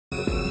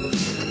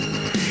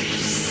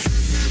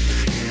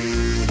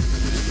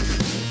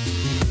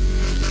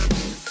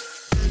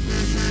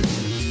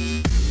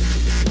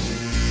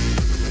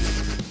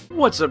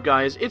What's up,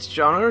 guys? It's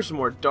John here, some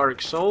more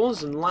Dark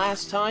Souls, and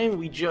last time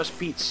we just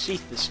beat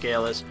Seath the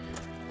Scaleless,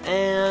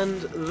 and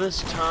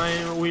this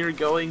time we're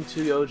going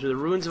to go to the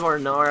ruins of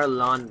Arnar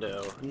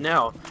Londo.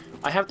 Now,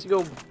 I have to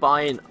go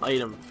buy an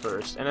item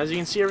first, and as you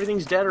can see,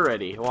 everything's dead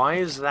already. Why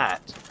is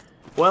that?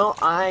 Well,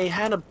 I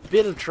had a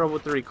bit of trouble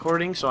with the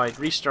recording, so I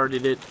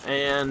restarted it,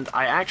 and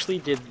I actually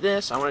did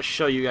this. I want to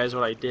show you guys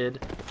what I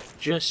did,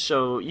 just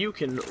so you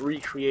can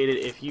recreate it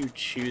if you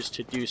choose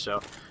to do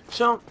so.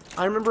 So,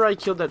 I remember I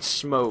killed that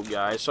Smoke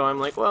guy, so I'm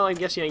like, well, I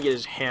guess he can get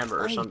his hammer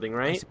or something,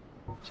 right?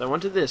 So I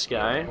went to this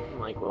guy, I'm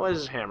like, well, what does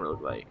his hammer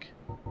look like?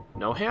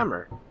 No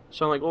hammer.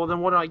 So I'm like, well, then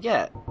what do I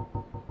get?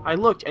 I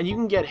looked, and you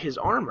can get his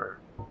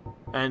armor.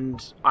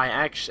 And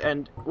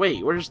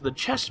wait, where's the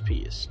chest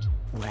piece?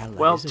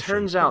 Well,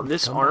 turns out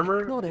this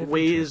armor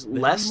weighs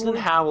less than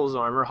Havel's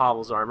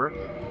armor,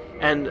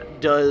 and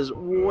does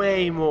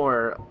way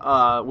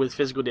more with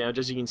physical damage,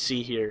 as you can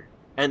see here.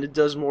 And it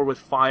does more with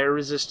fire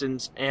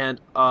resistance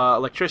and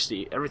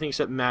electricity, everything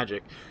except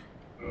magic.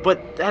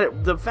 But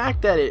the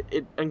fact that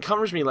it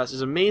encumbers me less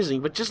is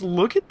amazing, but just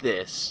look at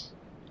this.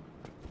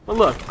 Well,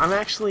 look,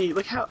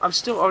 look how I'm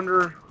still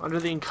under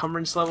the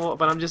encumbrance level,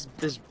 but I'm just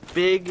this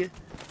big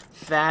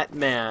fat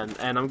man,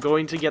 and I'm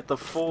going to get the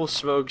full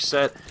Smoke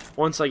set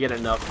once I get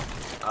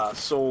enough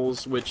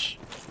souls, which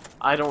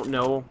I don't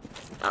know.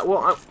 I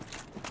want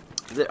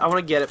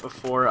to get it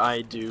before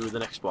I do the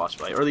next boss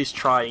fight, or at least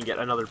try and get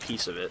another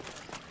piece of it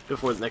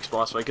before the next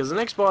boss fight, because the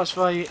next boss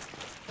fight,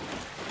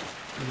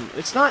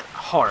 it's not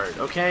hard,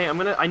 okay?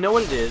 I know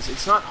what it is.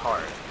 It's not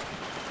hard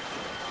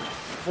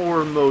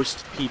for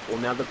most people.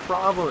 Now, the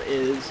problem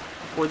is,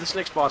 for this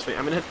next boss fight,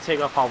 I'm going to have to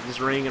take off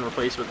Havel's ring and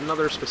replace it with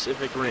another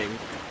specific ring,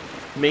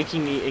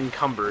 making me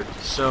encumbered,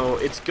 so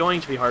it's going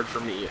to be hard for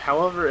me.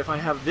 However, if I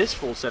have this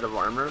full set of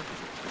armor,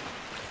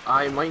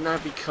 I might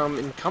not become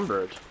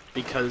encumbered,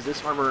 because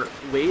this armor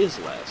weighs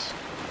less.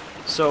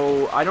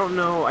 So, I don't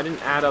know, I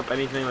didn't add up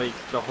anything like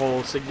the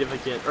whole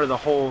significant, or the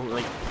whole,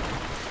 like,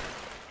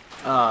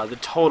 the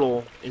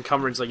total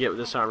encumbrance I get with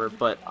this armor,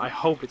 but I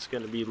hope it's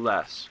going to be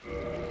less,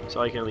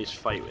 so I can at least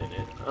fight in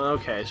it.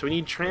 Okay, so we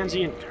need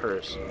Transient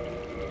Curse.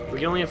 We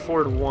can only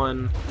afford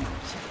one.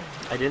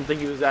 I didn't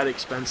think it was that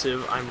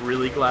expensive. I'm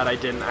really glad I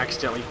didn't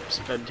accidentally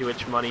spend too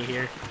much money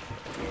here,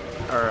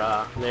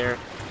 or, there.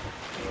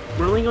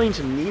 We're only going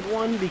to need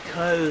one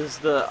because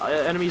the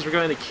enemies we're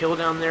going to kill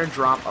down there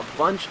drop a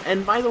bunch.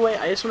 And by the way,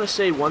 I just want to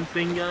say one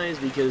thing, guys,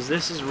 because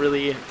this is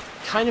really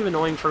kind of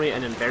annoying for me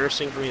and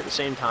embarrassing for me at the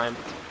same time.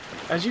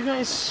 As you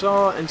guys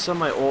saw in some of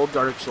my old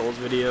Dark Souls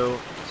videos,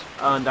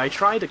 and I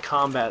tried to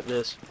combat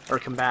this.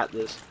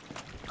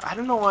 I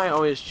don't know why I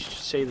always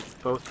say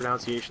both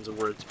pronunciations of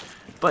words,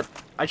 but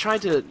I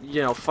tried to,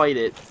 fight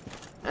it.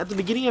 At the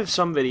beginning of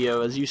some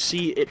video, as you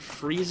see, it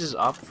freezes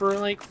up for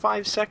like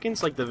 5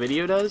 seconds, like the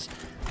video does.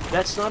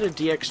 That's not a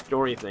DX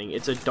story thing,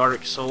 it's a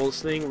Dark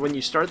Souls thing. When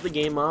you start the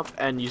game up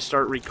and you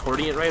start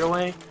recording it right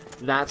away,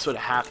 that's what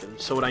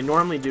happens. So what I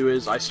normally do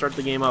is I start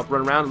the game up,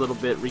 run around a little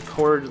bit,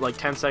 record like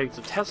 10 seconds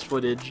of test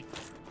footage,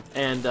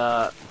 and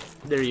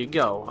there you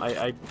go.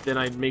 Then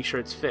I make sure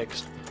it's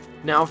fixed.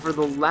 Now for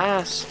the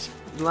last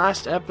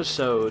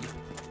episode,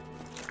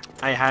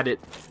 I had it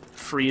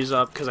freeze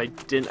up because I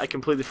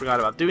completely forgot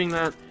about doing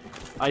that.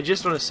 I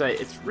just want to say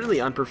it's really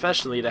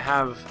unprofessionally to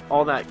have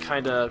all that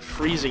kind of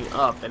freezing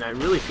up, and I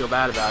really feel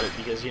bad about it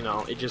because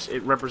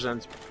it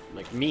represents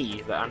like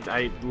me that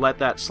I let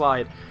that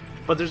slide.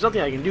 But there's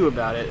nothing I can do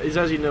about it.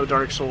 As you know,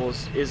 Dark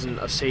Souls isn't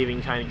a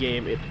saving kind of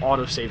game. It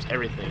auto-saves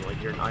everything like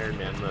you're in Iron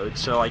Man mode,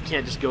 so I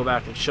can't just go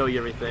back and show you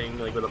everything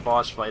like with a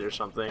boss fight or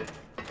something.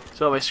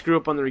 So if I screw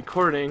up on the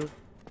recording,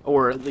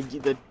 or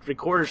the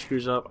recorder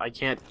screws up, I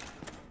can't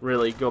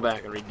really go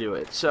back and redo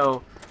it.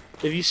 So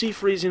if you see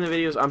freezing the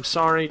videos, I'm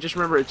sorry. Just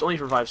remember, it's only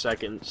for 5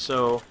 seconds,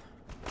 so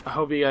I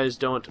hope you guys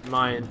don't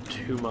mind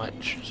too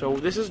much. So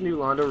this is New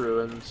Londo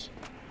Ruins.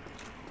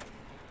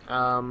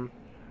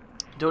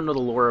 Don't know the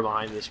lore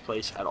behind this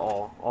place at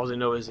all. All I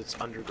know is it's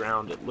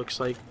underground, it looks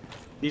like.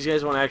 These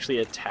guys won't actually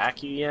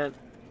attack you yet.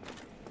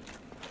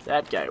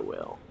 That guy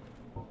will.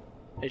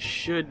 I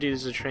should do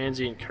this as a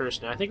Transient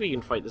Curse now. I think we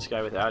can fight this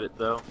guy without it,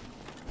 though.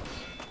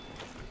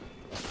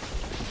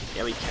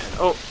 Yeah, we can.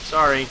 Oh,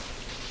 sorry.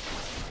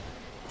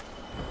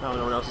 Oh,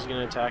 no one else is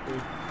going to attack me.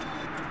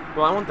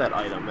 Well, I want that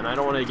item, and I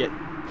don't want to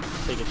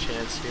take a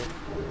chance here.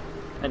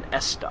 An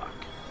Estoc.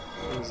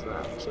 What is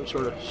that? Some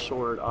sort of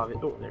sword,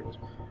 obviously. Oh, there it is.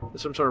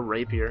 There's some sort of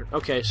rapier.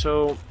 Okay,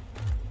 so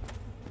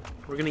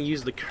we're going to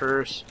use the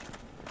curse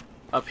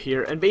up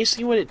here. And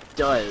basically what it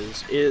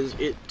does is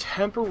it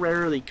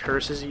temporarily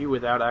curses you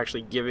without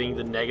actually giving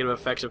the negative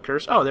effects of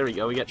curse. Oh, there we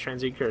go. We got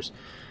Transient Curse.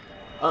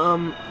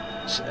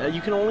 So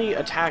you can only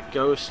attack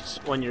ghosts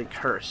when you're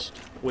cursed,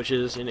 which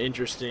is an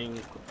interesting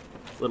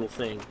little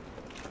thing.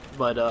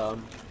 But, I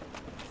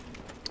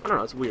don't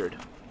know, it's weird.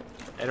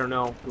 I don't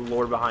know the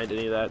lore behind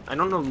any of that. I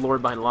don't know the lore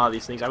behind a lot of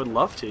these things. I would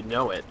love to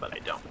know it, but I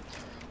don't.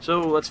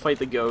 So, let's fight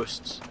the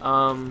ghosts. They're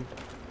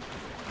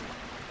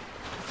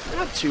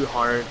not too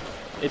hard.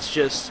 It's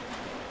just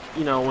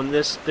you know, when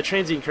the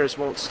transient curse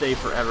won't stay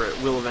forever,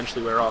 it will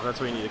eventually wear off. That's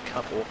why you need a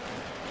couple.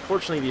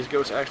 Fortunately, these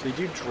ghosts actually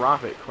do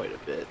drop it quite a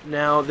bit.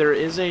 Now, there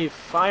is a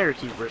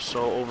Firekeeper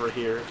soul over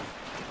here.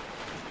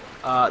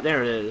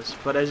 There it is.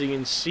 But as you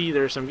can see,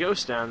 there's some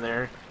ghosts down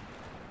there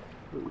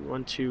who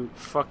want to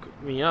fuck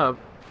me up.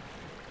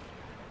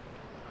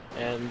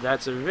 And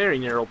that's a very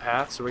narrow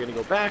path, so we're going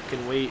to go back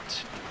and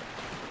wait.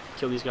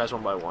 Kill these guys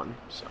one by one.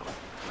 So,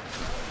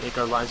 make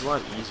our lives a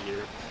lot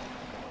easier.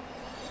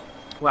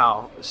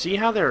 Wow, see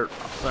how their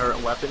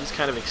weapons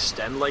kind of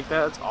extend like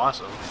that? That's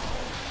awesome.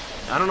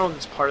 I don't know if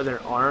it's part of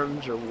their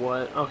arms or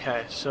what.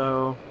 Okay,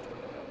 so...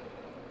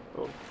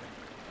 Oh,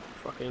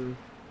 fucking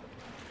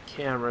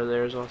camera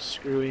there's all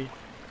screwy.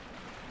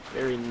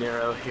 Very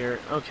narrow here.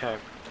 Okay.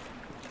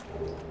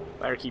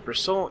 Firekeeper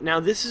soul. Now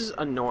this is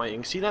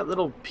annoying. See that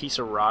little piece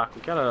of rock?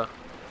 We gotta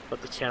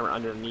put the camera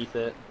underneath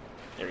it.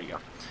 There you go.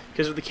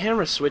 Because if the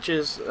camera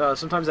switches,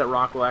 sometimes that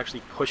rock will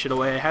actually push it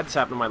away. I had this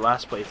happen in my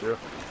last playthrough.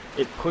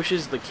 It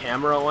pushes the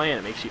camera away and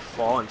it makes you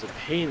fall, and it's a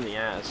pain in the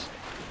ass.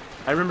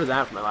 I remember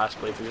that from my last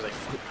playthrough because I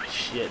flipped my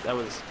shit. That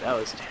was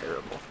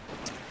terrible.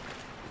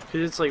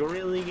 Because it's like,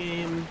 really,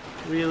 game?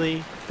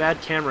 Really?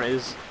 Bad camera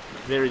is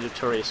very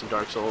notorious in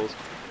Dark Souls.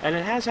 And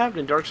it has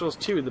happened in Dark Souls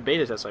 2, the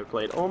beta test I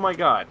played. Oh my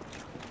god.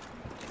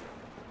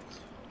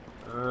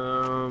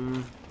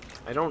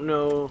 I don't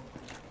know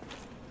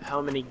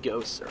how many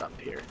ghosts are up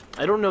here.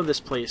 I don't know this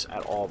place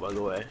at all, by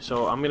the way.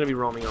 So I'm going to be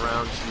roaming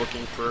around just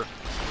looking for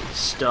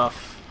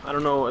stuff. I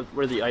don't know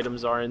where the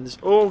items are in this.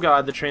 Oh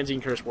god, the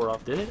transient curse wore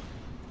off. Did it?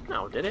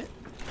 No, did it?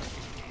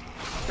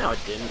 No, it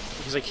didn't.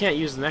 Because I can't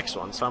use the next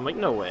one, so I'm like,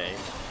 no way.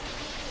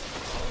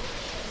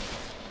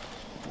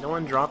 No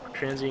one dropped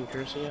transient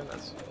curse yet?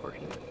 That's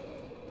unfortunate.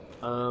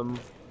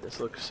 This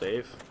looks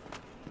safe.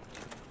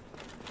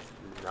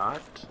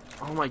 Not.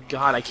 Oh my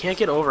god, I can't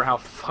get over how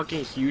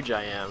fucking huge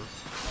I am.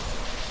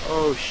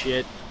 Oh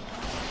shit.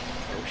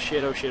 Oh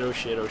shit, oh shit, oh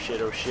shit, oh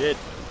shit, oh shit.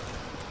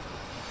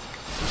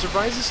 I'm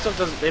surprised this stuff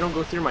doesn't, they don't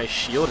go through my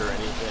shield or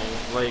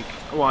anything. Like,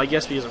 well, I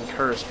guess because I'm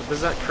cursed, but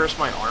does that curse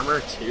my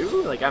armor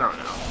too? Like, I don't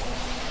know.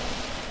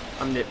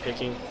 I'm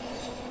nitpicking.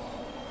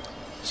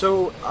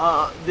 So,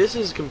 this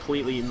is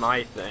completely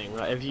my thing.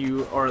 If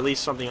you, or at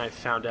least something I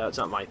found out, it's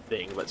not my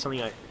thing, but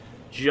something I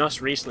just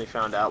recently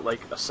found out,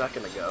 like a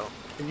second ago.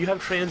 If you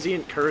have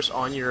transient curse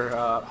on your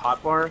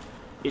hotbar,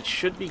 it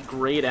should be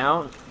grayed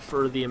out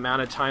for the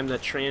amount of time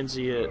that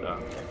transient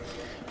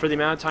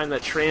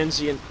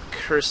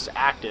curse is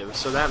active.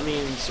 So that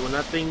means when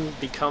that thing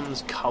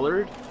becomes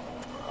colored,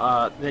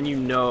 then you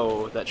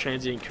know that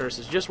transient curse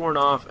is just worn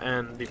off,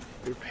 and be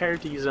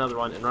prepared to use another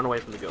one and run away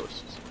from the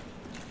ghosts.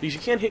 Because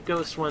you can't hit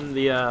ghosts when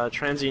the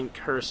transient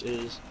curse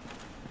is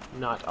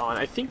not on.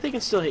 I think they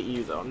can still hit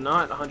you though. I'm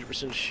not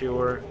 100%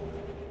 sure.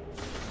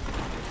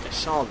 I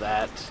saw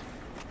that.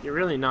 You're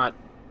really not.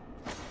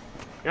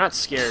 You're not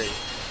scary.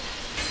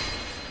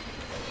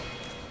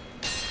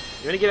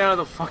 You gonna get out of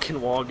the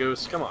fucking wall,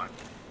 Ghost? Come on.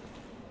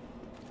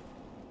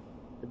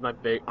 With my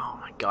big. Oh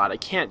my god, I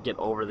can't get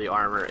over the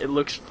armor. It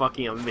looks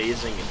fucking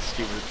amazing and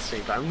stupid at the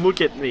same time.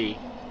 Look at me.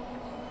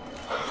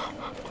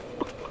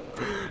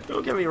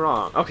 Don't get me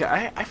wrong. Okay,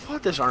 I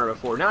fought this armor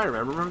before. Now I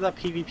remember. Remember that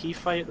PvP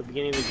fight at the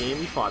beginning of the game?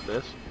 We fought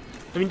this.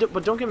 I mean,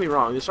 but don't get me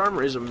wrong. This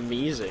armor is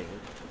amazing.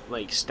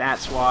 Like,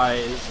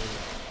 stats-wise,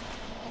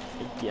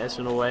 and I guess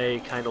in a way,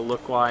 kind of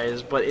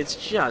look-wise, but it's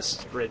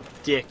just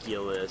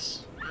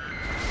ridiculous.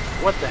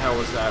 What the hell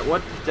was that?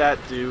 What did that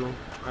do?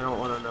 I don't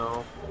want to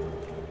know.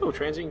 Oh,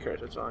 transient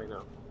curse. That's all I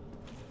know.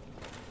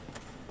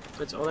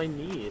 That's all I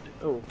need.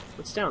 Oh,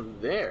 what's down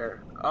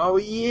there? Oh,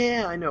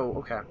 yeah, I know.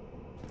 Okay.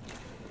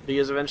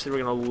 Because eventually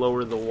we're going to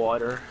lower the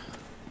water.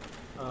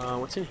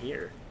 What's in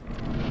here?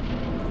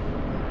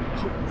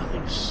 Hope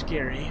nothing's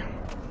scary.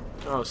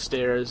 Oh,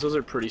 stairs. Those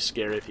are pretty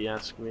scary if you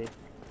ask me.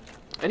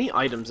 Any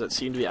items that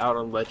seem to be out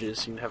on ledges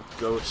seem to have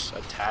ghosts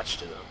attached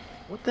to them.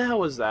 What the hell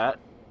was that?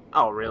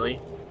 Oh, really?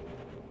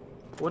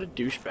 What a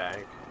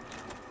douchebag.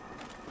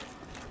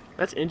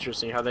 That's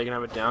interesting how they can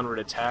have a downward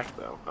attack,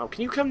 though. Oh,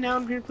 can you come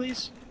down here,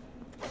 please?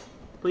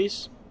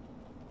 Please?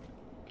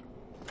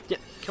 Yeah,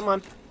 come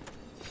on.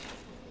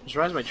 I'm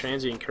surprised my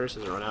transient curse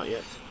hasn't run out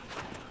yet.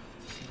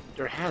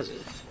 Or has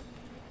it?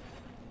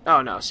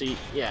 Oh, no, see,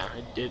 yeah,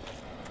 it did.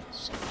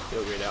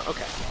 Go grayed out.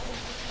 Okay.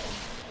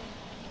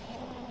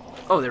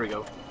 Oh, there we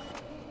go.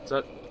 Is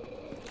that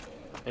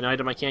an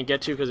item I can't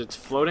get to because it's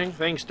floating?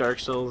 Thanks, Dark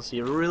Souls.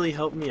 You really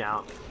helped me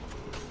out.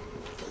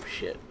 Oh,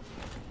 shit.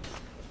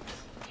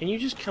 Can you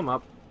just come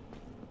up?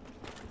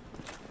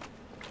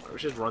 Or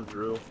just run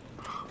through?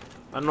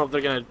 I don't know if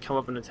they're gonna come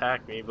up and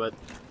attack me, but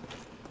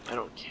I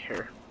don't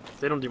care.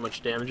 They don't do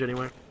much damage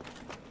anyway.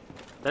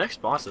 The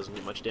next boss doesn't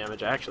do much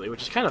damage, actually,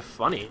 which is kind of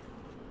funny.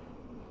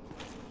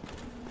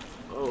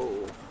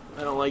 Oh,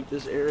 I don't like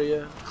this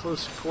area.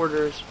 Close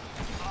quarters.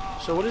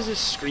 So what does this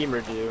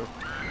screamer do?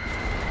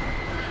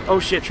 Oh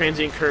shit,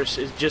 transient curse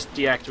is just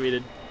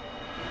deactivated.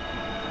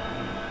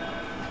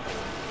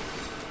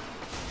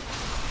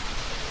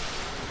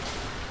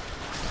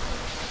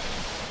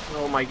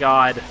 Oh my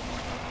god.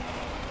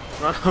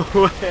 Run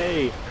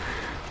away!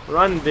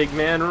 Run, big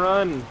man,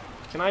 run!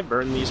 Can I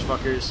burn these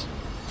fuckers?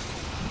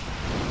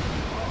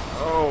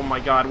 Oh my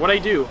god, what'd I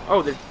do?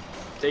 Oh,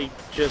 they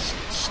just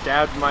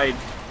stabbed my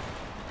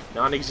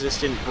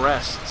non-existent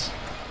breasts.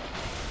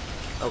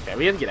 Okay,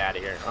 we have to get out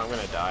of here. Oh, I'm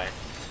gonna die.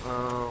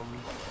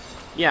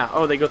 Yeah,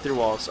 oh, they go through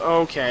walls.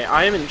 Okay,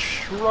 I am in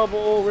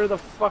trouble. Where the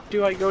fuck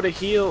do I go to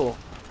heal?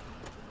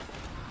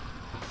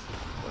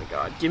 Oh my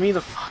god, give me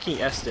the fucking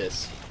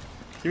Estus.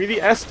 Give me the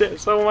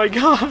Estus, oh my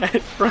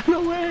god! Run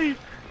away!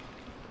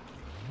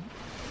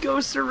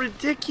 Ghosts are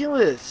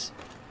ridiculous!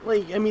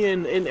 Like, I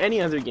mean, in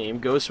any other game,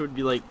 ghosts would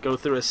be like, go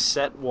through a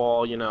set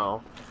wall, you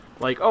know.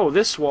 Like, oh,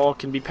 this wall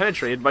can be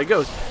penetrated by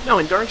ghosts. No,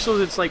 in Dark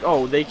Souls, it's like,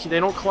 oh, they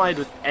don't collide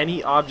with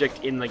any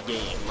object in the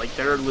game. Like,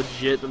 they're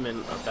legitimate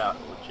about...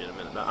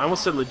 I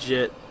almost said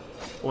legit.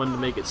 Wanted to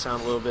make it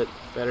sound a little bit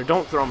better.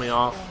 Don't throw me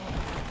off.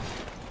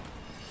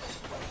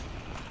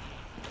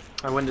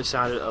 I wanted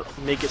to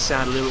make it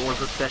sound a little bit more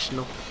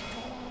professional.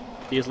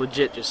 Because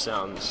legit just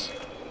sounds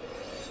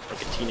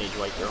like a teenage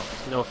white girl.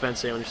 No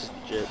offense to anyone who's just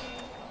legit.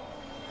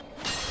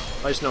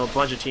 I just know a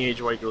bunch of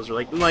teenage white girls are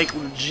like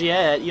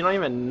legit? You don't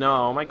even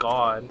know. Oh my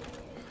god.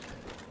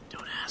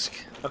 Don't ask.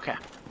 Okay,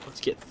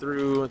 let's get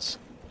through. Let's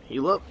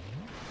heal up.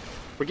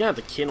 We're gonna have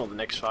to kindle the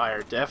next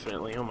fire,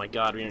 definitely. Oh my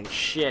god, we're in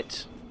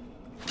shit.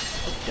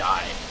 Let's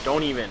die.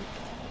 Don't even.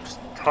 Just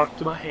talk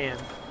to my hand.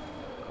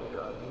 Oh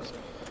god, I just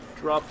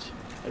dropped.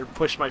 I had to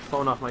push my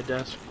phone off my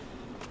desk.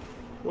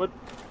 What?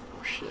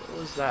 Oh shit, what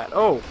was that?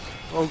 Oh!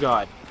 Oh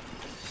god.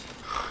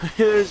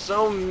 There's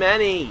so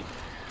many!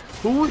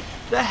 Who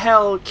the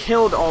hell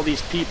killed all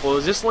these people?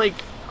 Is this like...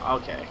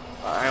 Okay,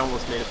 I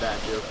almost made a bad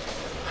joke.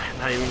 I'm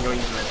not even going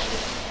to mention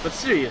it. But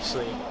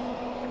seriously,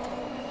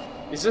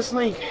 is this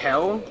like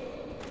hell?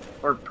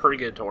 Or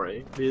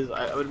purgatory? Because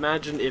I would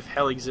imagine if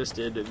hell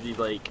existed, it'd be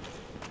like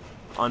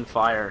on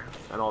fire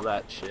and all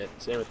that shit.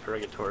 Same with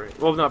purgatory.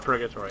 Well, not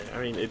purgatory.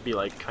 I mean, it'd be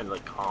like kind of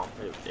like calm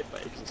if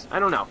it existed. I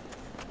don't know.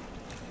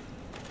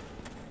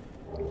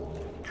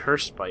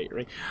 Curse bite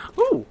ring.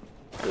 Ooh,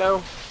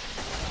 hello.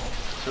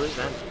 So is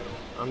that?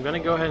 I'm gonna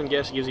go ahead and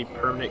guess it gives you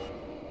permanent.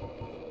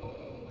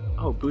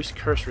 Oh, boost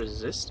curse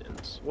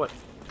resistance. What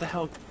the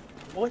hell?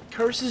 What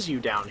curses you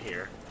down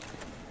here?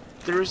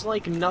 There's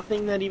like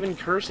nothing that even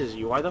curses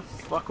you. Why the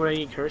fuck would I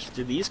get cursed?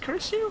 Do these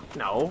curse you?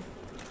 No.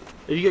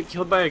 If you get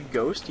killed by a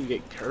ghost, you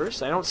get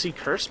cursed? I don't see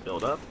curse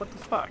build up. What the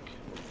fuck?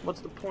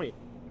 What's the point?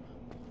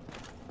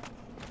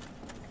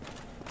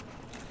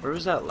 Where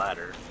was that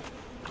ladder?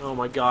 Oh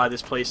my god,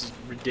 this place is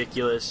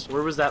ridiculous.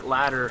 Where was that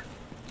ladder?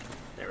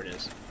 There it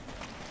is.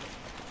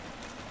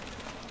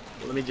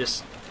 Let me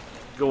just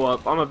go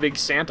up. I'm a big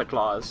Santa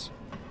Claus.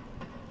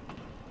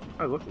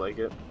 I look like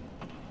it.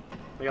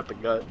 I got the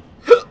gut.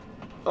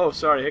 Oh,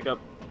 sorry, hiccup.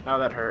 Ow,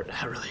 that hurt.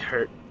 That really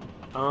hurt.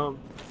 Oh.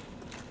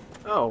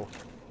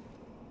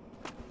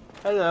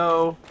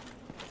 Hello.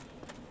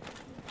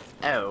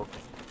 Oh.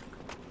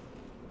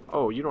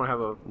 Oh, you don't have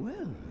a...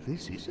 Well,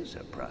 this is a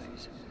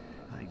surprise.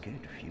 I get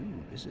few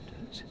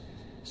visitors.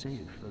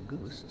 Save for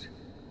ghosts.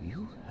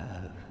 You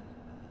have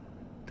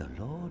the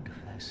Lord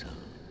Vessel.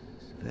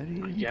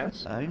 Very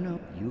yes. I know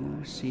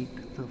you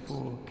seek the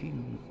Four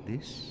Kings.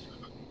 This.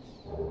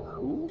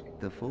 Who?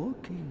 The Four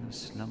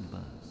Kings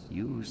slumber.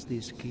 Use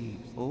this key.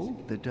 Oh,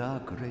 the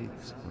dark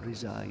wraiths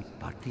reside,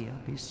 but the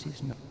abyss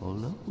is not.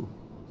 Although,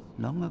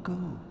 long ago,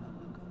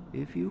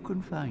 if you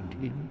can find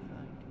him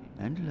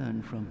and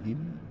learn from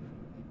him,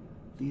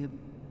 the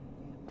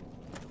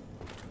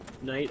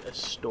Knight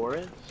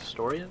Astoria?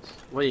 Astorias?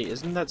 Wait,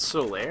 isn't that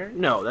Solaire?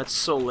 No, that's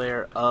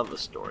Solaire of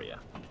Astoria.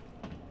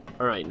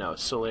 Alright, no,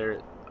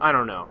 Solaire... I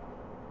don't know.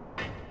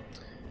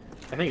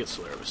 I think it's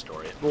Solaire of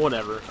Astoria, but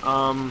whatever.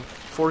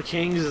 Four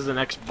Kings is the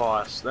next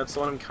boss. That's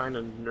the one I'm kind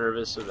of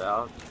nervous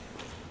about.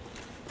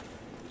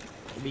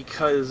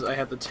 Because I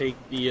have to take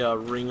the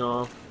ring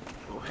off.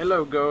 Oh,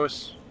 hello,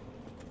 ghost.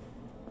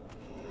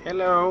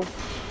 Hello.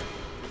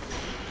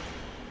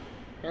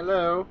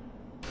 Hello.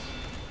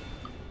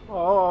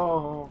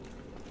 Oh.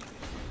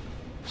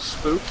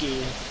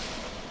 Spooky.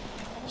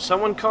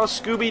 Someone call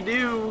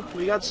Scooby-Doo.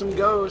 We got some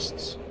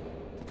ghosts.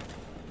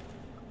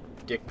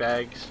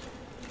 Dickbags.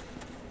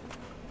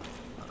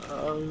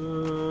 Da,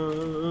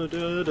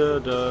 da, da,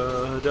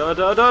 da,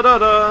 da, da, da,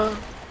 da.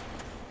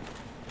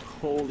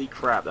 Holy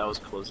crap, that was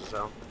close as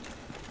hell.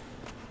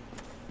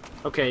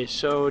 Okay,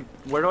 so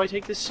where do I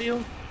take this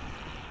seal?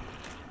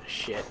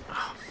 Shit.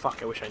 Oh,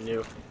 fuck, I wish I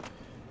knew.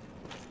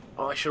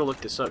 Oh, I should have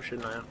looked this up,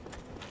 shouldn't I?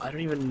 I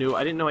didn't know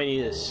I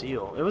needed a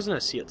seal. It wasn't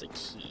a seal, it's a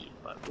key,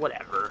 but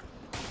whatever.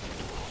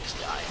 Just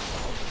die.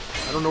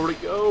 I don't know where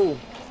to go.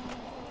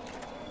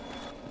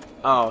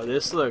 Oh,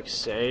 this looks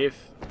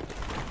safe.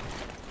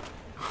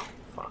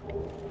 Fuck.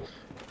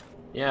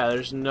 Yeah,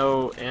 there's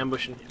no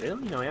ambush in...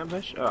 Really? No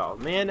ambush? Oh,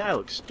 man, that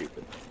looks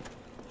stupid.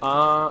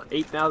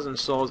 8,000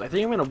 souls. I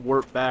think I'm gonna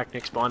warp back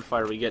next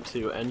bonfire we get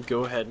to and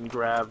go ahead and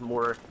grab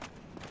more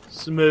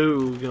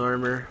smooth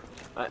armor.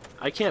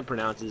 I can't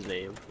pronounce his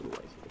name for the life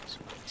of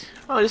me.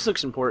 Oh, this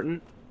looks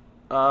important.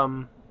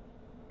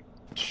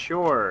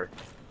 Sure.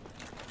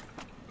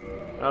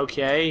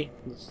 Okay.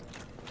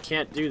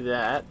 can't do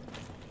that.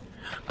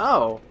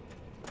 Oh.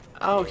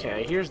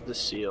 Okay, here's the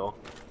seal.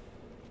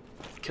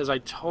 Because I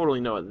totally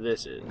know what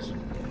this is.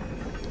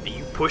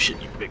 You push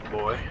it, you big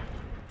boy.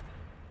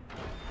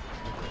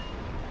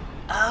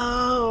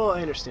 Oh,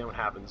 I understand what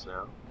happens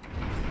now.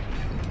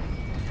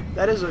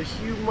 That is a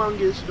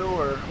humongous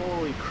door.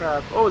 Holy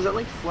crap. Oh, is that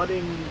like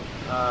flooding...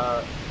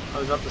 I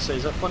was about to say,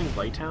 is that flooding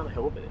Blighttown? I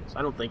hope it is.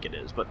 I don't think it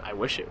is, but I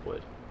wish it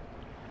would.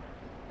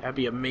 That'd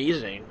be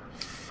amazing.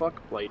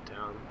 Fuck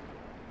Blighttown.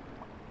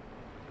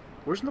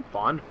 Where's the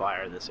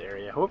bonfire in this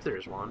area? I hope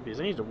there's one, because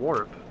I need to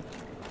warp.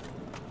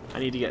 I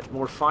need to get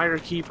more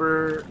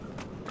Firekeeper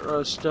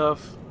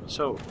stuff.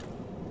 So,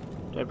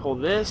 do I pull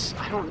this?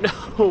 I don't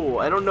know.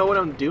 I don't know what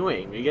I'm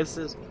doing. I guess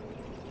this...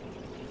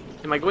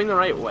 Am I going the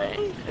right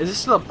way? Is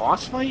this the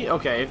boss fight?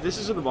 Okay, if this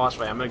is the boss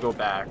fight, I'm gonna go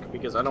back,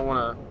 because I don't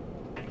want to...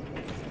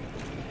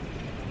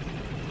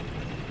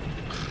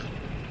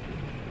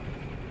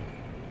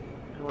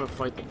 I don't want to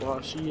fight the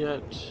boss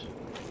yet.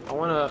 I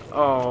want to...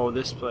 Oh,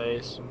 this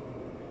place.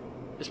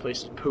 This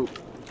place is poop.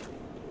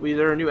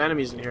 There are new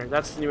enemies in here.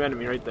 That's the new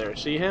enemy right there.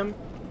 See him?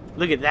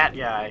 Look at that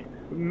guy.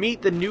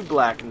 Meet the new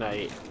Black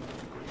Knight.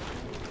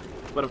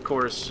 But of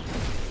course,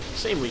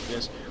 same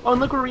weakness. Oh, and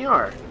look where we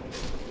are.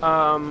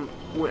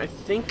 I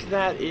think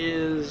that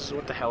is...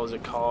 What the hell is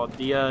it called?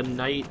 The,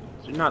 Night...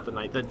 Not the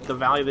Night. The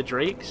Valley of the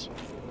Drakes?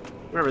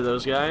 Remember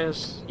those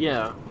guys?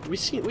 Yeah. We've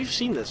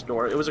seen this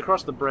door. It was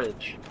across the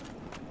bridge.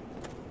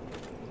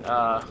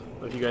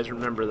 If you guys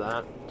remember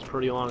that. It's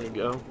pretty long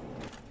ago.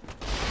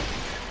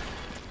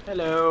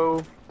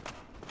 Hello.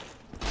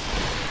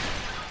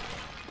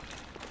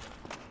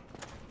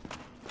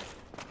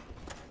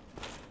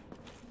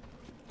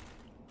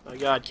 My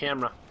god,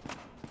 camera.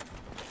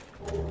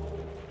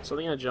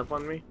 Something gonna jump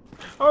on me?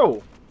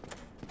 Oh!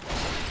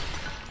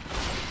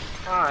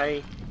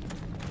 Hi.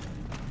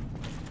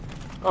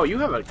 Oh, you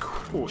have a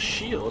cool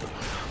shield.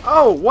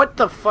 Oh, what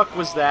the fuck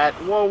was that?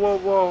 Whoa, whoa,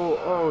 whoa.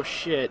 Oh,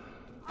 shit.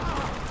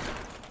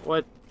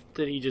 What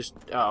did he just...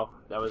 Oh,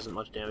 that wasn't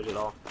much damage at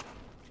all.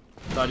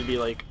 Thought it'd be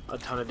like a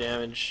ton of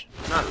damage.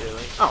 Not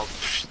really. Oh,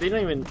 they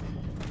don't even...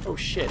 Oh,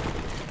 shit.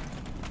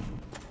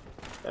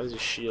 That was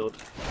his shield.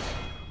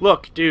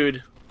 Look,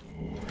 dude.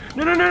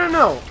 No, no, no, no,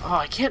 no! Oh,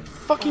 I can't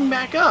fucking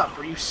back up!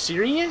 Are you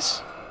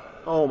serious?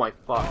 Oh my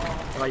fuck.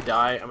 If I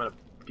die, I'm gonna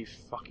be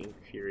fucking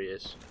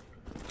furious.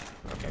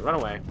 Okay, run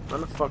away.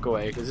 Run the fuck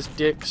away, because this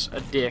dick's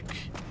a dick.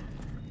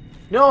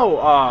 No!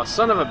 Aw, oh,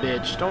 son of a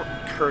bitch. Don't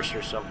curse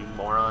yourself, you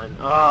moron.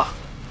 Ugh.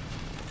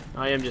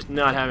 I am just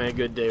not having a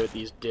good day with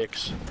these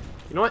dicks.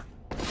 You know what?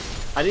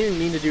 I didn't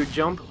mean to do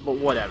jump, but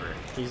whatever.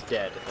 He's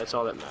dead. That's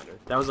all that mattered.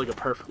 That was like a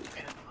perfectly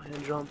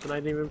planned jump, and I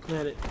didn't even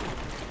plan it.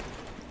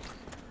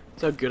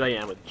 That's how good I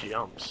am with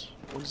jumps.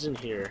 What is in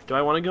here? Do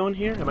I want to go in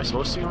here? Am I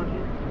supposed to go in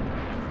here?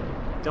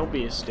 Don't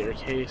be a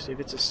staircase. If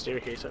it's a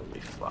staircase, I'm gonna be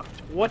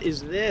fucked. What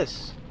is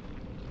this?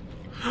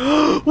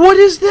 What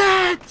is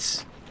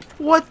that?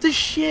 What the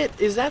shit?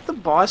 Is that the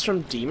boss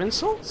from Demon's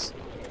Souls?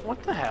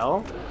 What the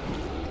hell?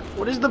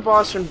 What is the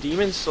boss from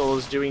Demon's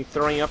Souls doing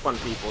throwing up on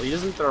people? He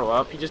doesn't throw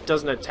up, he just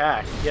doesn't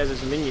attack. He has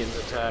his minions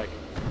attack.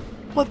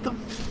 What the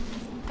f...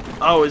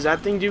 Oh, does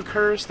that thing do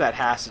curse? That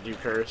has to do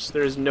curse.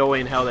 There is no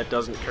way in hell that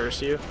doesn't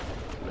curse you.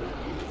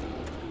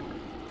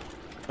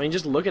 I mean,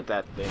 just look at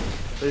that thing.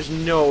 There's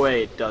no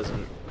way it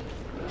doesn't.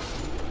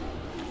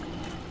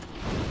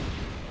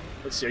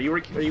 Let's see, are you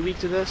weak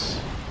to this?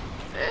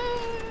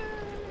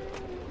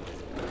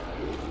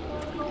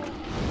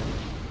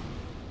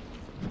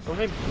 What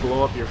if I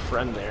blow up your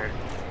friend there?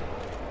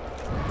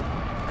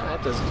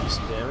 That does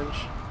decent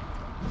damage.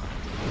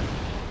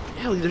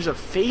 Hell, there's a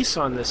face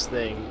on this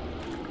thing.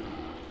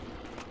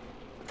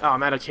 Oh,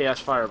 I'm out of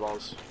Chaos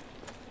Fireballs.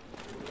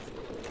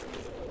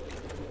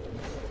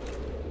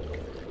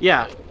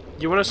 Yeah,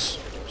 you want to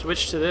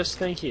switch to this?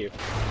 Thank you.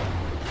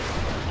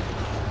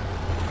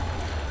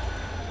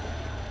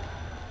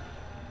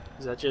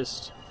 Is that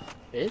just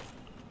it?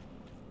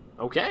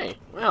 Okay,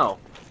 well,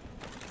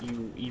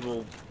 you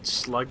evil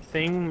slug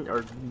thing,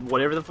 or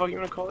whatever the fuck you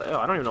want to call it. Oh,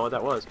 I don't even know what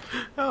that was.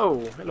 Oh,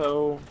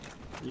 hello.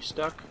 You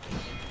stuck?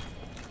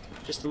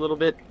 Just a little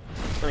bit?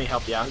 Let me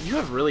help you out. You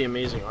have really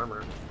amazing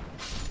armor.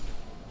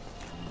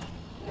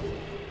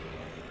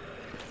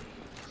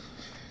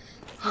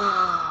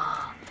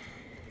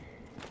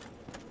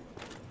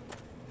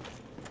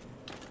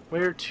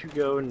 Where to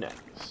go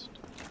next?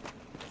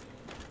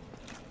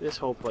 This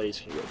whole place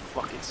can go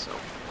fuck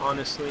itself.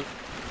 Honestly,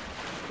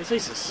 this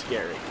place is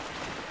scary.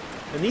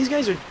 And these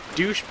guys are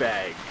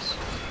douchebags.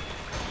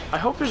 I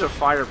hope there's a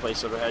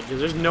fireplace up ahead, because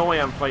there's no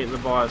way I'm fighting the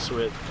boss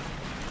with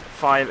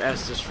 5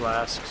 Estus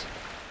flasks.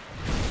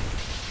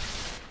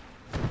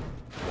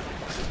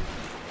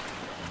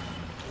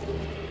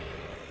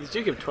 These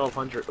do give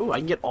 1200. Ooh, I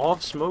can get all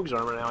of Smoke's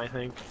armor now, I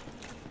think.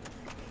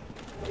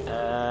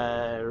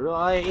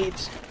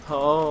 Alright.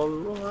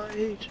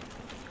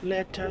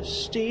 Let us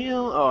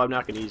steal. Oh, I'm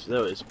not gonna use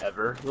those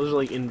ever. Those are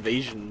like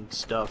invasion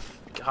stuff.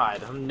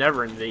 God, I'm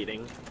never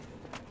invading.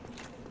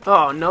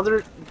 Oh,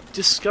 another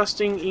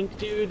disgusting ink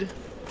dude.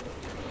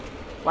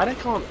 Why'd I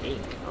call him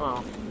Ink?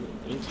 Oh,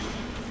 Inky.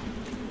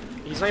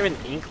 He's not even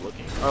ink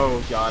looking.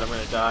 Oh god, I'm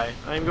gonna die.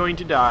 I'm going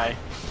to die.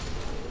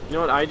 You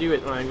know what I do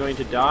when I'm going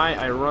to die?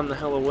 I run the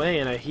hell away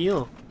and I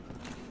heal.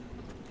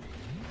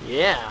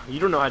 Yeah, you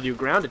don't know how to do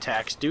ground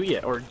attacks, do you?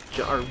 Or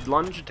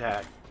lunge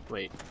attack.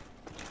 Wait.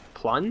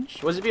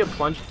 Plunge? Was it be a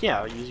plunge?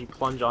 Yeah, you usually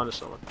plunge onto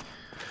someone.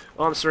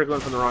 Oh, I'm circling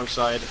from the wrong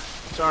side.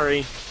 Sorry.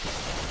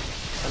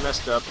 I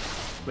messed up.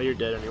 But you're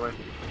dead anyway.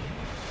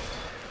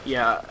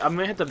 Yeah, I'm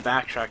gonna have to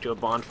backtrack to a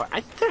bonfire.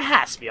 There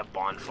has to be a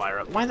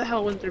bonfire. Why the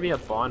hell wouldn't there be a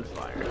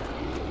bonfire?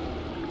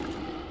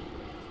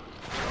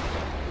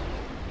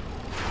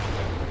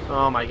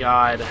 Oh my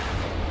god.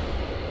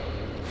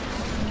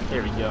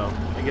 There we go.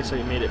 I guess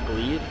I made it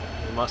bleed?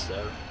 I must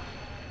have.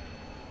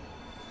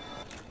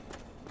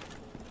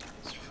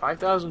 It's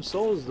 5,000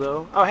 souls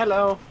though. Oh,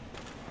 hello.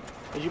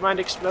 Would you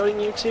mind exploding,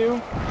 you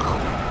two?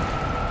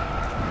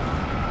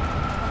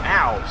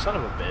 Ow, son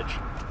of a bitch.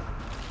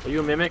 Are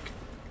you a mimic?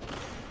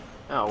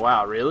 Oh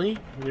wow, really?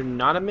 You're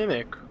not a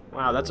mimic.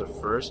 Wow, that's a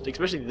first.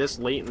 Especially this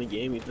late in the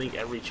game, you'd think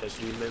every chest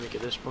would be a mimic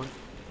at this point.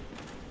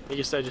 I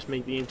guess that'd just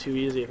make the game too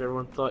easy if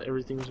everyone thought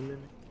everything was a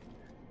mimic.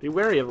 Be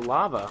wary of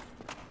lava.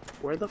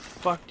 Where the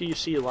fuck do you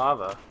see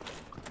lava?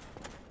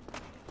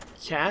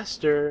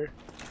 Caster.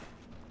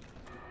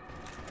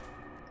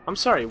 I'm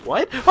sorry,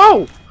 what?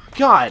 Oh!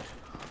 God!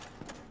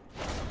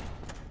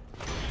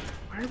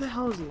 Where the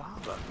hell is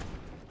lava?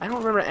 I don't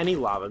remember any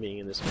lava being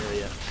in this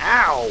area.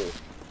 Ow!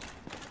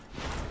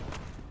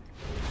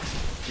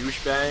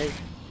 Douchebag.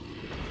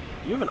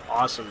 You have an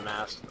awesome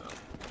mask,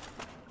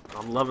 though.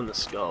 I'm loving the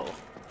skull.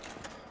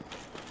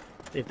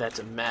 If that's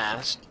a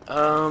mask.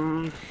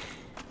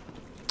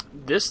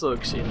 This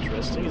looks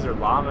interesting. Is there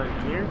lava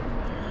in here?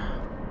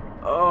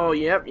 Oh,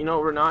 yep. You know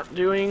what we're not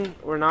doing?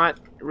 We're not...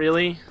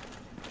 Really?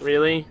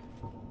 Really?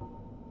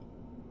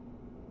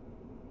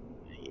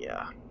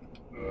 Yeah.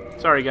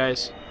 Sorry,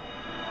 guys.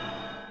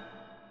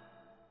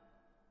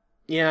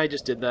 Yeah, I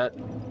just did that.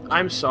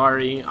 I'm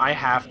sorry. I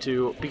have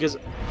to, because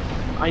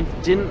I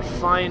didn't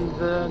find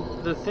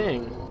the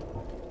thing.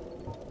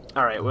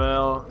 Alright,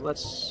 well,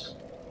 let's...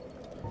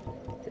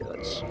 Here,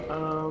 let's...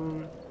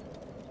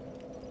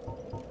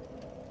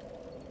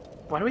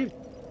 Why do we...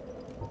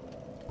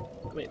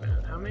 Wait a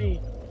minute, how many...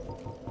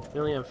 We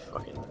only have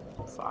fucking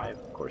 5,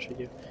 of course we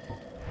do.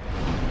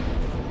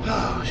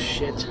 Oh,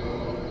 shit.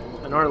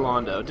 An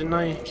Orlando. Didn't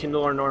I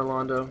kindle our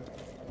Orlando?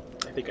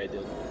 I think I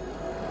did.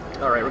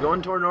 Alright, we're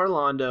going toward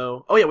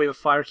Orlando. Oh yeah, we have a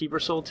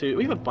Firekeeper soul too.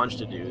 We have a bunch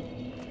to do.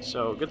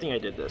 So, good thing I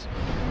did this.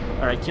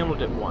 Alright,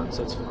 kindled it once,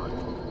 that's fine.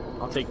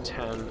 I'll take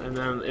 10, and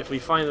then if we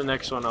find the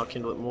next one, I'll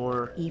kindle it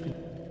more. Even.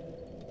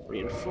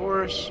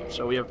 Reinforce.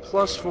 So we have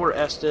 +4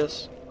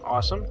 Estus.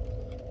 Awesome.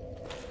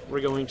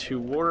 We're going to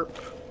warp,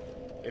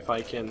 if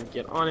I can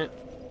get on it.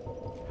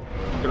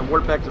 I'm gonna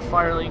warp back to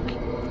Firelink.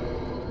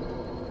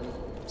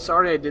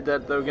 Sorry I did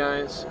that though,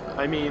 guys.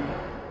 I mean,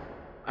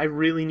 I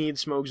really need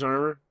Smoke's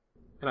armor,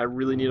 and I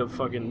really need a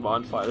fucking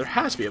bonfire. There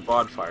has to be a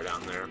bonfire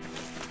down there.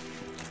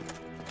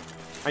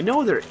 I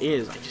know there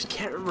is, I just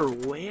can't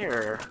remember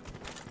where.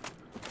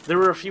 There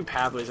were a few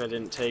pathways I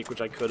didn't take, which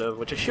I could have,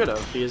 which I should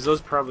have, because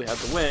those probably had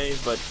the way,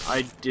 but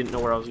I didn't know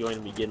where I was going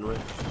to begin with.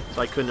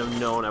 So I couldn't have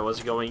known I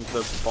was going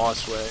the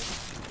boss way.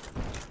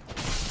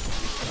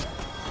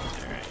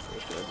 Alright, we're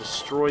just gonna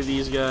destroy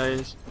these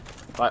guys.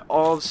 By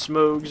all of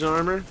Smoke's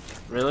armor.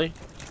 Really?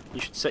 You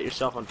should set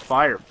yourself on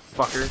fire,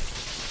 fucker.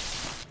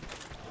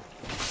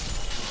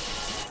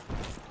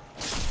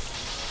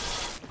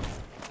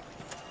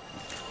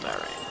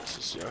 Alright, let's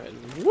just go ahead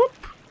and whoop!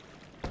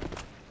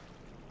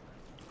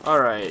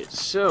 Alright,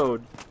 so,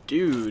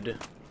 dude,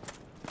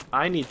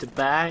 I need to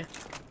buy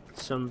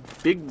some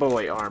big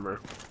boy armor.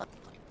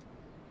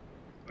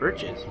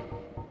 Purchase.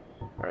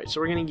 Alright, so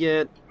we're gonna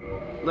get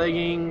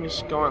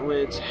leggings,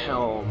 gauntlets,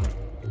 helm.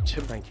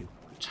 Thank you.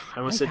 I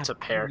almost said to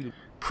pair.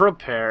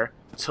 Prepare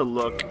to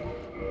look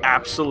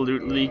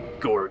absolutely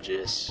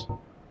gorgeous.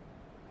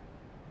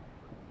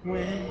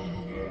 Wait,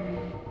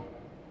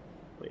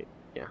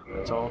 yeah,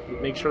 that's all.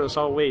 Make sure this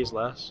all weighs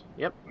less.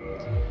 Yep.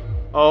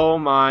 Oh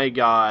my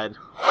god.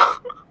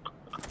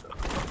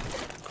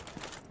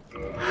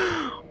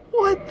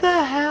 What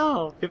the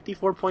hell?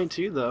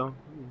 54.2 though.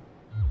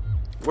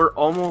 We're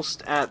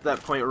almost at that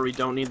point where we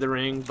don't need the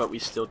ring, but we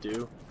still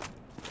do.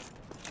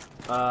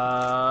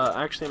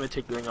 Actually I'm gonna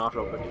take the ring off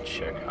real quick and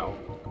check how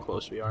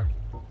close we are.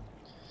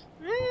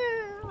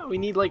 We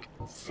need like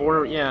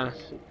 4, yeah,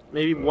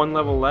 maybe 1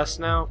 level less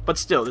now. But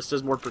still, this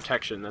does more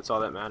protection, that's all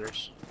that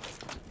matters.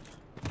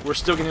 We're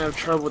still gonna have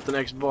trouble with the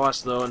next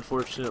boss though,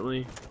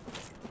 unfortunately.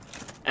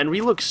 And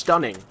we look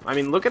stunning. I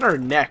mean, look at our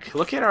neck.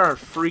 Look at our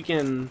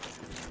freaking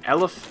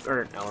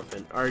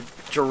elephant, our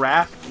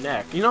giraffe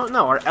neck. You know,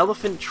 no, our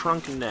elephant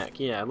trunk neck.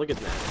 Yeah, look at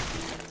that.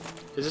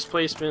 Has this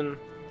place been...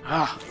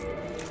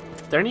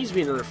 There needs to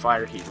be another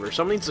Firekeeper.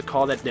 Someone needs to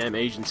call that damn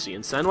agency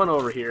and send one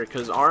over here,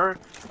 because our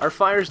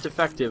fire's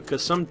defective,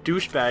 because some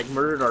douchebag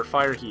murdered our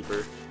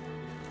Firekeeper.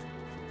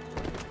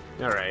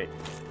 Alright.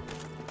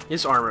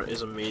 This armor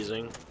is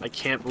amazing. I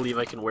can't believe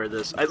I can wear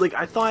this. I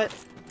thought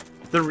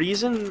The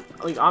reason,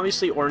 like,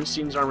 obviously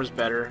Ornstein's armor is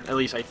better. At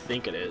least I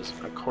think it is,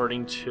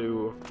 according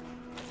to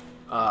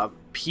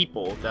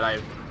people that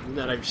I've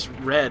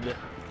read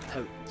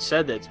have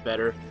said that it's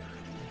better.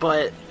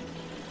 But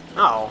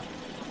oh,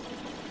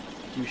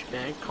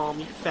 douchebag, call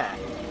me fat.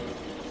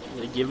 I'm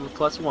gonna give him a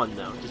 +1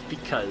 though, just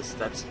because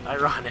that's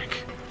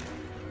ironic.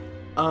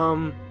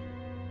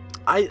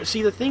 I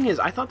see. The thing is,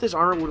 I thought this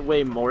armor would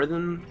weigh more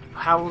than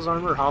Howell's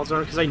armor,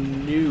 because I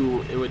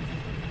knew it would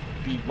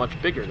be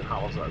much bigger than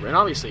Howell's armor, and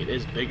obviously it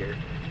is bigger.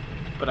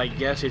 But I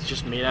guess it's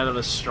just made out of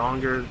a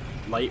stronger,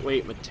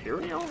 lightweight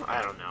material.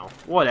 I don't know.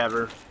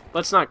 Whatever.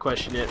 Let's not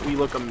question it. We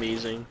look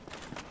amazing.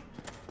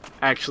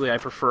 Actually, I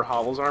prefer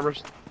Howell's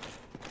armor's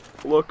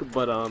look,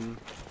 but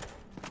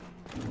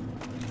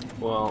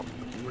well,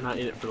 we're not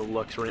in it for the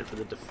looks. We're in it for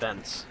the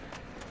defense.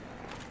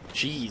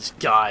 Jeez,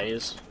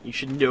 guys, you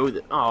should know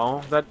that.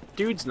 Oh, that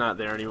dude's not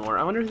there anymore.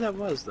 I wonder who that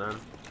was then.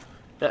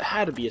 That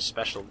had to be a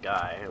special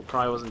guy. It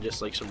probably wasn't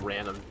just like some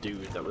random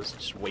dude that was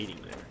just waiting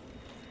there.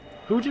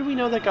 Who did we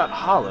know that got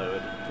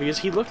hollowed? Because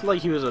he looked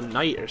like he was a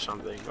knight or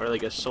something, or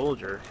like a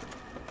soldier.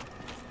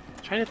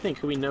 I'm trying to think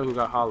who we know who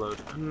got hollowed.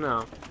 I don't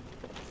know.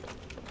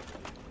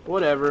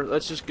 Whatever.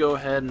 Let's just go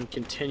ahead and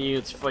continue.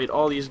 Let's fight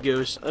all these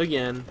ghosts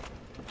again.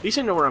 At least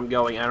I know where I'm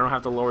going. I don't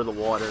have to lower the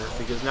water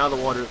because now the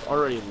water is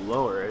already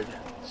lowered.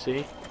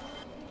 See?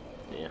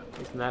 Yeah,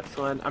 isn't that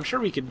fun? I'm sure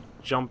we could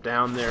jump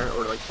down there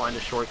or like find a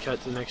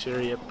shortcut to the next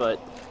area, but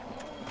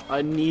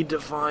I need to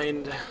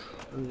find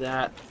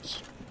that.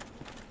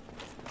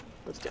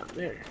 What's down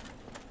there?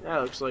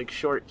 That looks like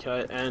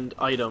shortcut and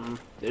item.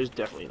 There's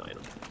definitely an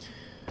item.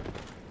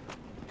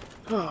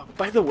 Oh,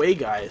 by the way,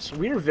 guys,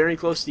 we are very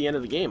close to the end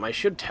of the game. I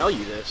should tell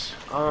you this.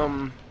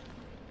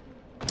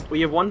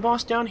 We have one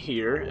boss down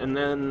here, and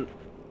then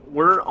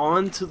we're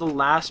on to the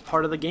last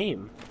part of the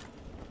game.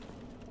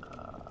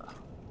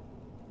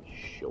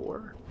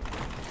 Sure.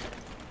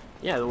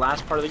 Yeah, the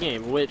last part of the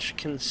game, which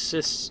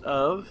consists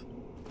of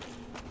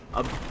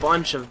a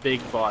bunch of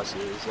big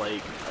bosses,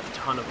 like a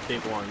ton of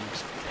big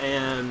ones,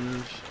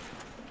 and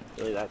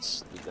really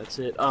that's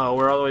it. Oh,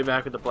 we're all the way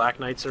back with the Black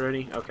Knights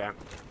already? Okay.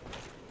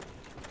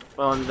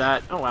 Well, in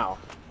that... oh, wow.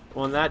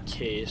 Well, in that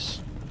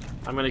case,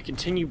 I'm going to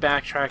continue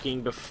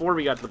backtracking before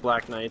we got to the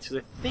Black Knights,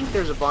 because I think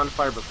there's a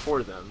bonfire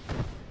before them.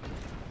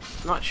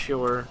 I'm not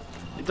sure.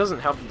 It doesn't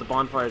help that the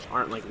bonfires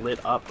aren't, like,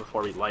 lit up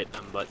before we light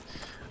them, but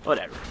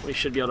whatever. We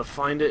should be able to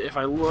find it if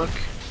I look.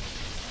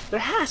 There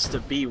has to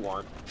be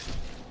one.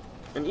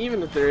 And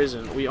even if there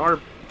isn't, we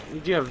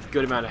do have a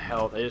good amount of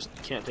health. I just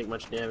can't take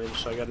much damage,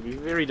 so I got to be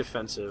very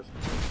defensive.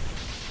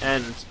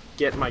 And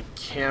get my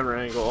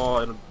camera angle all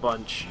in a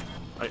bunch.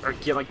 Or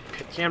get my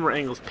camera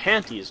angle's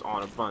panties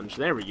on a bunch.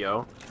 There we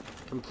go.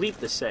 Complete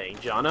the saying,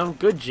 Jono.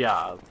 Good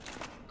job.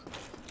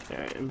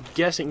 Alright, I'm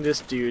guessing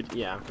this dude,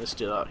 yeah, this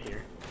dude out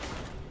here.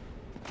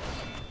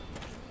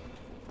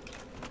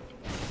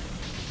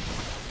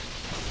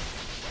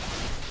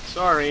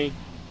 Sorry,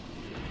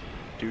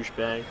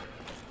 douchebag.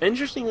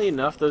 Interestingly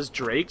enough, those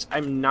drakes,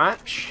 I'm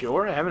not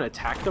sure, I haven't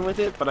attacked them with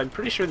it, but I'm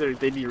pretty sure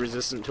they'd be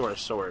resistant to our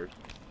sword.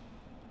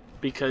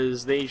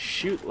 Because they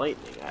shoot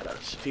lightning at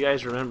us. If you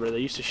guys remember, they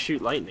used to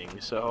shoot lightning,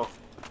 so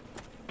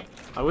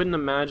I wouldn't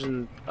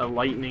imagine a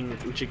lightning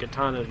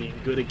Uchigatana being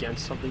good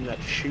against something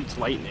that shoots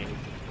lightning.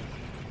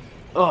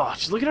 Oh,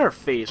 just look at our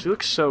face. We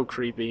look so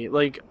creepy.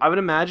 Like, I would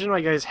imagine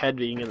my guy's head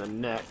being in the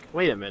neck.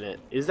 Wait a minute.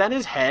 Is that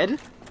his head?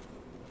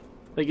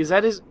 Like, is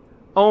that his...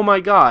 oh my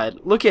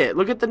god. Look at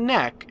the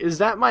neck. Is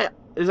that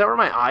where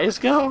my eyes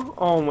go?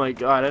 Oh my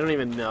god, I don't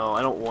even know.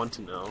 I don't want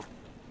to know.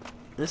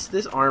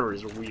 This armor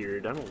is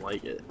weird. I don't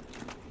like it.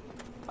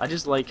 I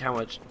just like how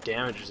much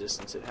damage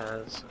resistance it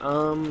has.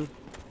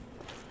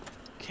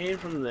 Came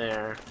from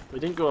there. We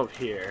didn't go up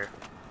here.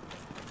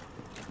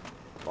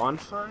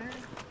 Bonfire?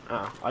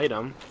 Oh,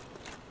 item.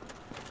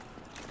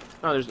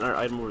 Oh, there's another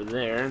item over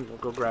there. We'll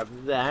go grab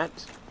that.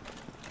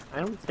 I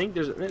don't think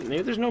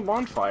maybe there's no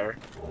bonfire.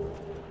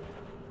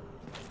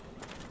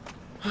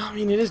 I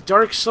mean, it is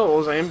Dark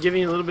Souls. I am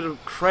giving you a little bit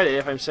of credit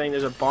if I'm saying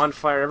there's a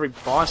bonfire every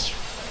boss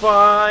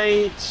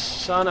fight.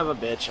 Son of a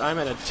bitch. I'm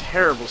in a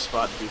terrible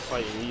spot to be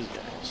fighting these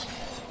guys.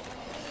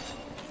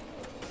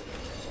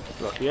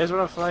 Look, you guys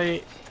want to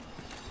fight?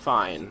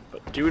 Fine,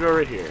 but do it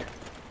over here.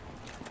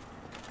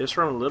 This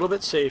room a little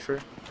bit safer.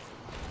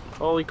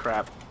 Holy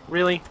crap.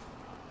 Really?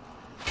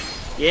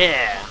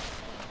 Yeah!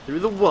 Through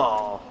the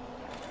wall.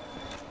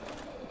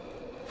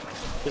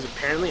 Because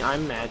apparently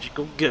I'm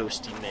magical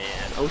ghosty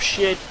man. Oh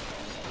shit.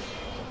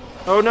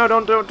 Oh no,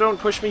 don't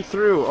push me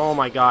through. Oh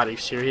my god, are you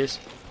serious?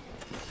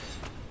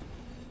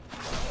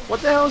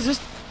 What the hell is this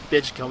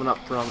bitch coming up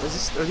from?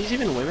 Are these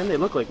even women? They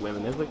look like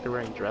women. They look like they're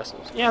wearing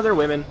dresses. Yeah, they're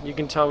women. You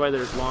can tell by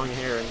their long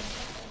hair and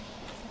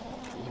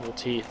evil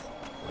teeth.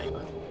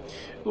 Anyway.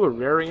 Ooh, a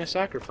rare ring of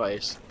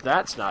sacrifice.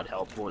 That's not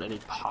helpful in any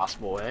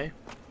possible way.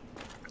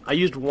 I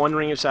used one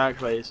ring of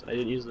sacrifice. I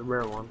didn't use the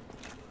rare one.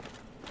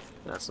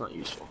 That's not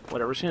useful.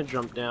 Whatever, we're just gonna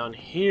jump down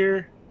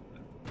here.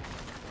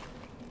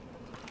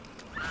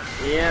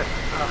 Yep.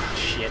 Oh,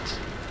 shit.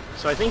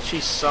 So I think she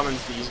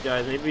summons these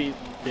guys. Maybe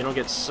They don't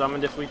get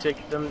summoned if we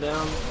take them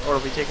down, or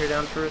if we take her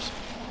down first.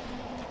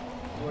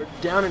 We're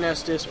down in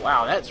Estus.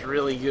 Wow, that's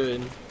really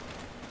good.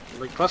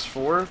 Like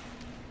 +4.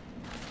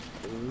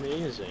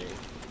 Amazing.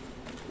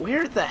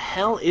 Where the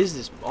hell is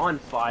this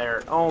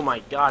bonfire? Oh my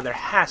god, there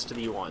has to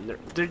be one.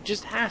 There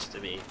just has to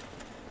be.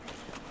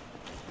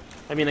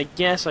 I mean, I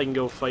guess I can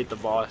go fight the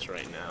boss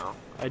right now.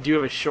 I do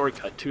have a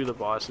shortcut to the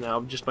boss now,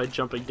 just by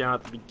jumping down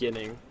at the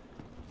beginning.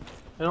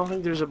 I don't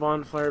think there's a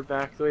bonfire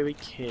back the way we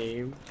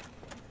came.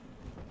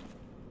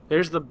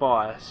 There's the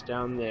boss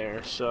down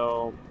there,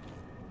 so...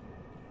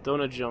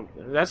 don't jump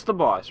there. That's the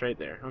boss right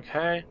there,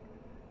 okay?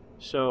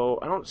 So,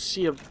 I don't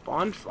see a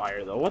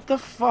bonfire, though. What the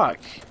fuck?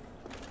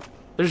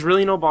 There's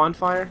really no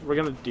bonfire? We're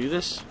gonna do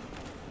this?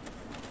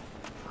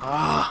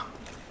 Ah.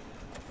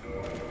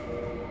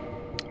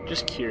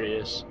 Just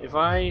curious. If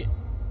I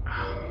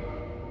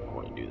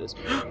want to do this.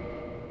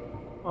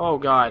 Oh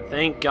god,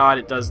 thank god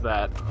it does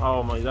that.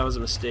 Oh my, that was a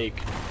mistake.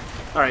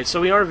 Alright,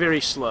 so we are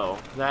very slow.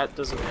 That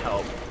doesn't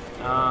help.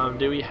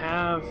 Do we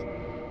have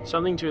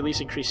something to at least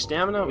increase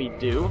stamina? We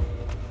do.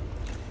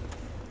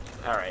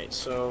 Alright,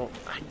 so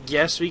I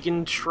guess we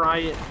can try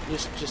it,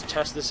 just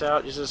test this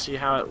out, just to see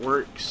how it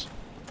works.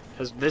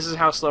 Because this is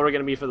how slow we're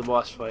going to be for the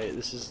boss fight.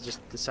 This is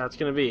how it's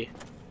going to be.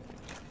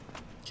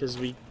 Because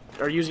we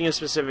are using a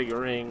specific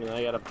ring that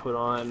I got to put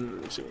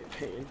on. It's going to be a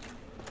pain.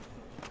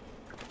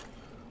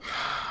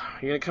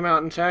 You going to come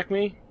out and attack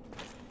me?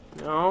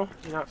 No?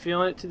 You're not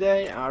feeling it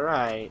today?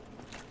 Alright.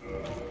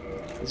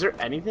 Is there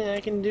anything I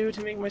can do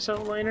to make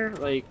myself lighter?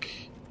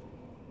 Like...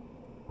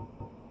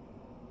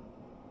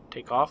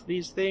 take off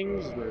these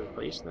things and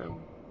replace them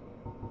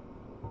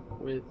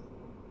with...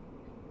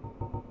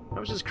 how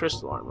much does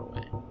crystal armor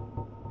weigh?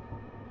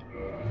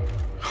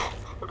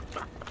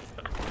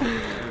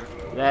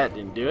 That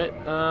didn't do it.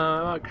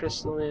 How about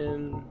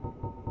crystalline?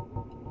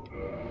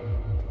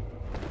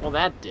 Well,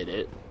 that did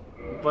it.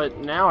 But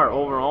now our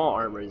overall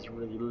armor is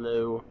really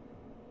low.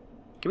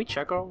 Can we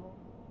check our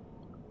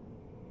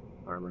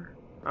armor?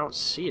 I don't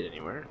see it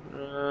anywhere.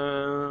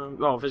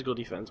 Oh, physical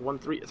defense.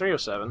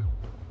 307.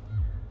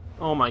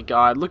 Oh my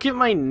god, look at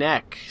my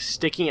neck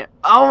sticking at...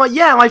 oh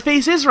yeah, my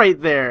face is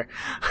right there!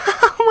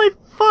 Oh my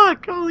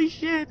fuck, holy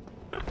shit!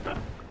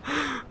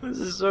 This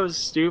is so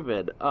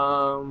stupid.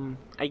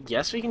 I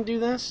guess we can do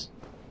this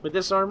with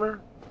this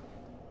armor?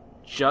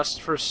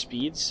 Just for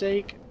speed's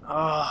sake?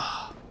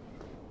 Oh.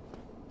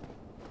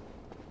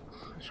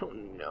 I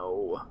don't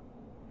know.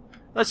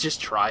 Let's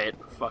just try it.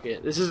 Fuck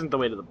it. This isn't the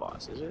way to the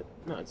boss, is it?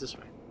 No, it's this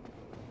way.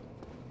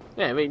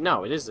 Yeah, wait,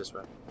 no, it is this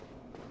way.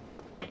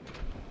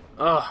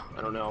 Ugh,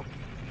 I don't know.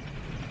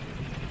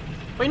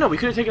 Wait, no, we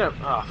could have taken up...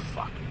 oh,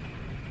 fuck.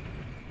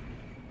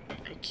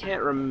 I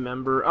can't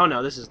remember... oh,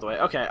 no, this is the way.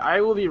 Okay,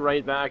 I will be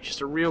right back.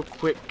 Just a real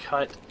quick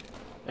cut.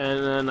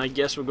 And then I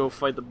guess we'll go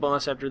fight the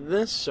boss after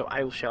this. So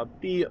I shall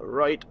be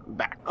right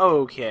back.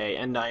 Okay,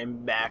 and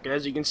I'm back.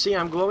 As you can see,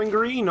 I'm glowing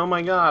green. Oh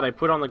my god, I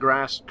put on the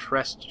grass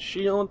crest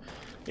shield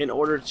in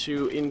order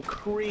to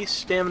increase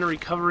stamina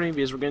recovery,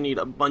 because we're going to need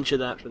a bunch of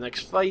that for the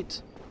next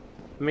fight.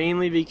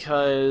 Mainly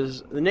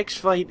because the next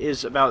fight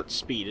is about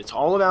speed. It's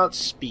all about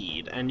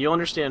speed, and you'll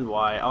understand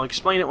why. I'll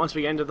explain it once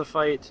we get into the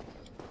fight.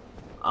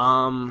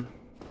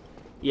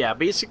 Yeah,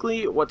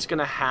 basically what's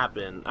gonna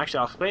happen... actually,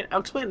 I'll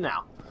explain it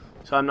now,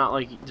 so I'm not,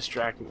 like,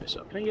 distracting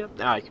myself. Can I get up?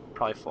 Ah, I could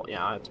probably fall...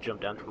 yeah, I have to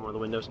jump down from one of the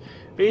windows.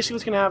 Basically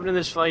what's gonna happen in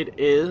this fight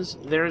is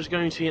there's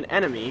going to be an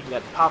enemy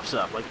that pops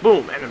up. Like,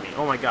 boom, enemy.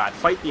 Oh my god,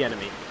 fight the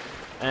enemy.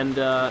 And,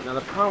 now the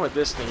problem with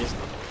this thing is...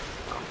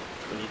 oh,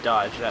 when you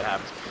dodge, that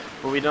happens.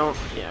 But we don't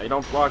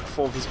block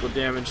full physical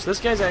damage. So this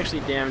guy's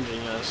actually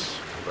damaging us,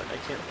 but I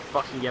can't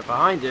fucking get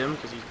behind him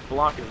because he's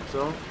blocking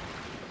himself.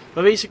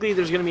 But basically,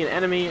 there's going to be an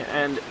enemy,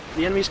 and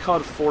the enemy's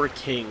called 4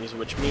 Kings,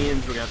 which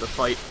means we're going to have to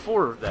fight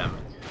 4 of them.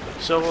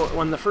 So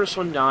when the first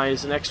one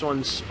dies, the next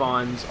one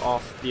spawns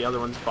off the other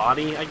one's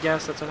body, I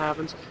guess that's what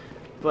happens.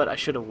 But I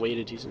should have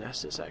waited to use an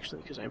Estus,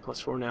 actually, because I'm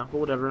 +4 now, but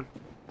whatever.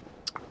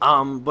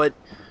 But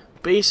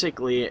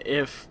basically,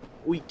 if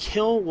we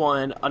kill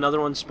one,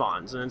 another one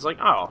spawns, and it's like,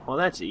 oh, well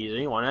that's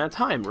easy, one at a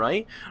time,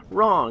 right?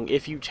 Wrong.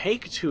 If you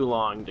take too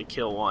long to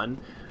kill one,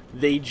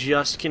 they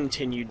just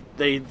continue,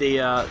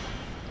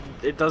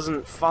 it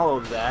doesn't follow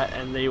that,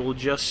 and they will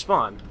just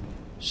spawn.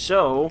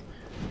 So,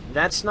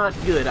 that's not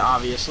good,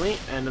 obviously,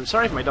 and I'm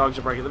sorry if my dogs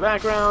are barking in the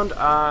background.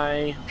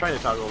 I'm trying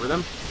to talk over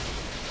them,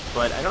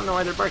 but I don't know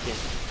why they're barking.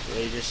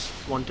 They just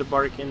want to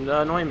bark and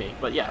annoy me.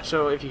 But yeah,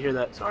 so if you hear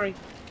that, sorry,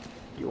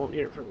 you won't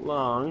hear it for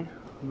long,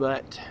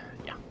 but...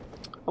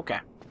 okay,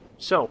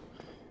 so,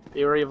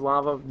 the area of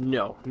lava?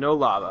 No, no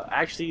lava.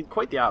 Actually,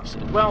 quite the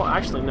opposite. Well,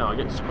 actually, no, I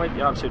guess quite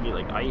the opposite would be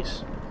like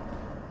ice.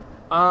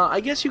 I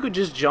guess you could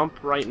just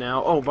jump right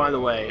now. Oh, by the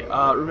way,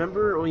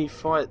 remember when we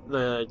fought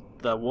the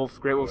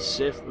Great Wolf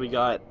Sith, we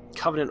got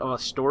Covenant of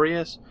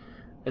Astorius?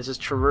 It's this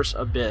Traverse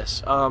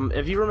Abyss.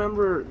 If you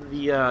remember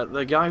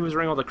the guy who was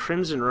wearing all the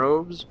crimson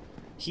robes,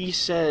 he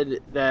said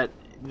that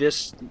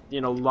this,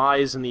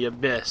 lies in the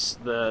Abyss,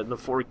 the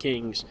 4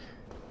 Kings.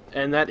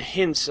 And that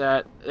hints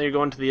at they're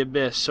going to the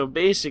Abyss. So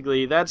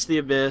basically, that's the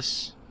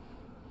Abyss.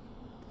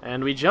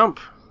 And we jump.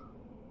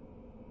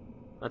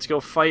 Let's go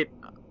fight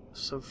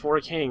some 4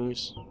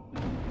 kings.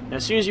 Now,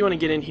 as soon as you want to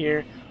get in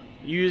here,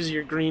 use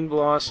your green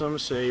blossom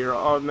so you're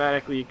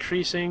automatically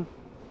increasing.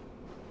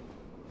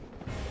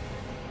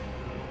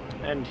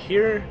 And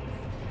here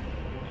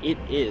it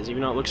is,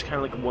 even though it looks kind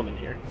of like a woman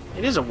here.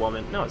 It is a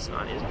woman. No, it's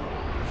not, is it?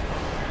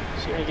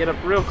 So you're going to get up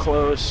real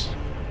close.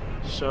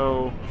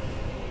 So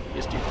you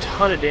just do a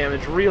ton of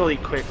damage really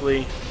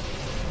quickly.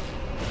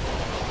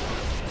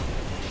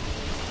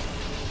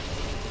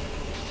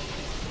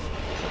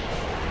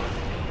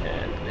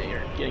 And they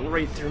are getting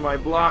right through my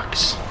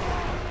blocks.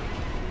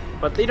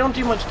 But they don't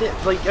do much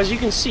damage. Like, as you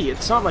can see,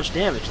 it's not much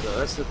damage, though.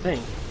 That's the thing.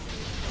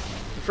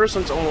 The first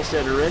one's almost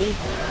dead already.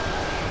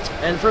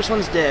 And the first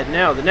one's dead.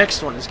 Now, the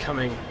next one is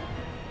coming.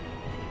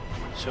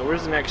 So,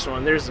 where's the next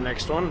one? There's the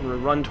next one. We'll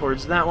run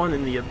towards that one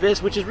in the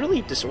abyss, which is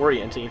really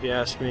disorienting, if you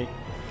ask me.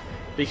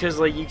 Because,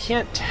 like, you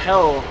can't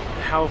tell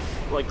how,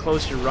 like,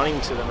 close you're running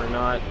to them or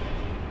not.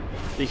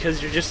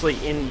 Because you're just,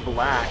 like, in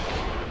black.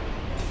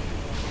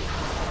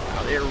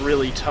 Oh, they're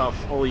really tough.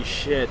 Holy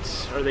shit.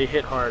 Or they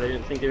hit hard. I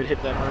didn't think they would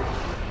hit that hard.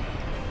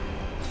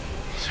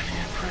 So, the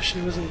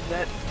impression wasn't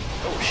that...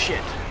 Oh,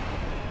 shit.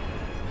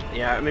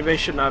 Yeah, maybe I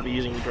should not be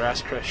using the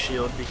Grass Crest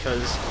shield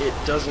because it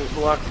doesn't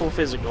block full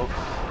physical.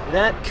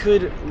 That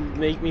could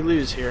make me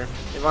lose here.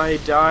 If I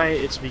die,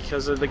 it's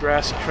because of the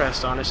Grass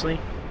Crest, honestly.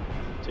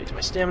 Take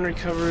my stamina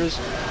recovers,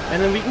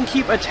 and then we can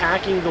keep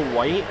attacking the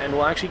white, and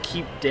we'll actually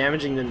keep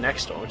damaging the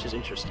next one, which is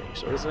interesting.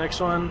 So there's the next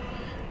one.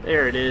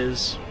 There it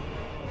is.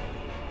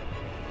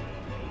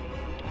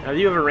 Now,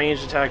 you have a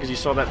ranged attack because you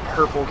saw that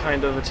purple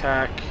kind of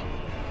attack.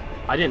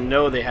 I didn't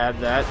know they had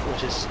that,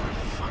 which is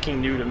fucking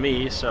new to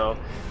me, so...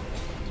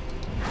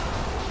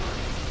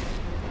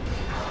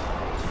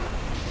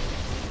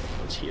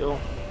 Let's heal.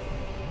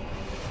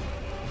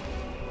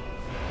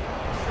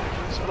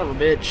 Son of a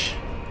bitch.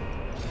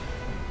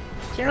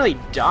 Can't really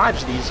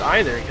dodge these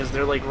either because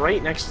they're like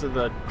right next to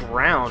the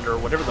ground or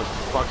whatever the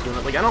fuck doing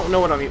it. Like, I don't know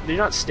what I mean. They're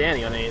not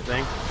standing on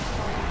anything.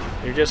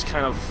 They're just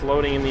kind of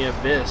floating in the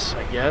abyss,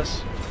 I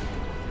guess.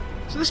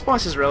 So this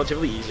boss is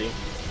relatively easy.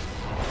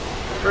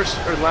 First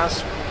or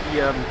last,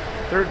 the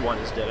third one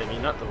is dead. I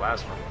mean, not the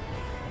last one.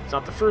 It's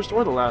not the first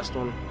or the last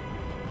one.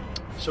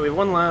 So we have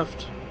one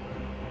left.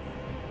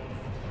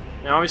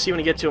 Now, obviously, you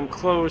want to get to them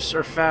close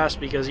or fast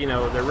because, you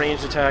know, they're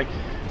ranged attack.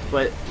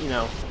 But, you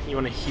know, you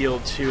want to heal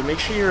too. Make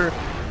sure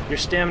your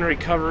stamina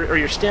recovery, or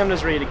your stamina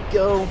is ready to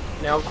go.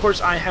 Now, of course,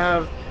 I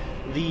have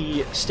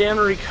the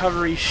stamina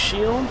recovery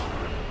shield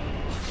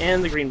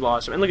and the green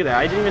blossom. And look at that,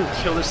 I didn't even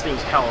kill this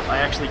thing's health. I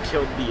actually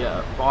killed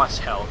the boss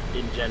health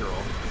in general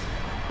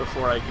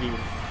before I could even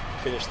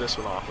finish this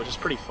one off, which is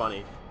pretty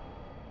funny.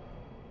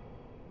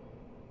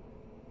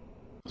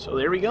 So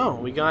there we go.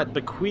 We got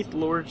Bequeathed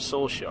Lord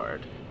Soul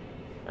Shard.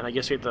 And I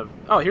guess we have to...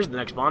 Oh, here's the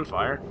next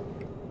bonfire.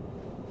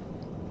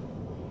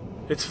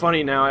 It's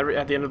funny now,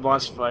 at the end of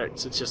boss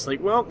fights, it's just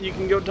like, well, you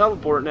can go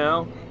teleport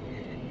now.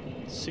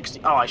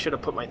 60... Oh, I should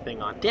have put my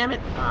thing on. Damn it!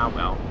 Ah,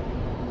 well.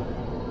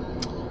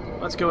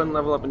 Let's go and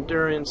level up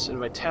Endurance and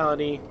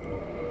Vitality.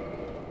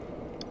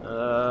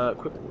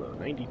 Equipment low,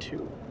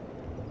 92.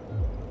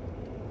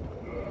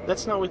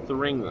 That's not with the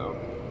ring, though.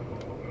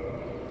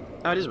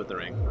 Oh, it is with the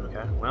ring.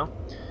 Okay, well.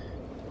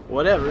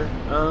 Whatever.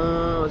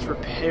 Let's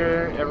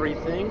repair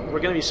everything.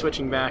 We're going to be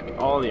switching back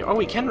all the... Oh,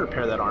 we can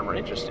repair that armor.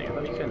 Interesting. I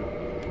thought we couldn't.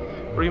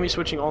 We're going to be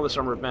switching all this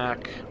armor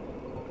back.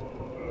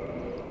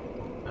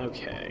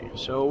 Okay,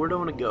 so where do I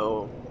want to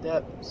go?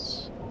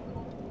 Depths.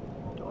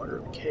 Daughter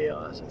of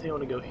Chaos. I think I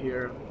want to go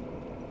here.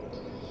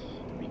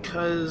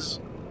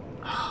 Because...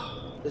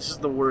 this is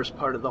the worst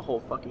part of the whole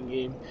fucking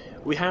game.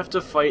 We have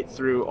to fight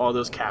through all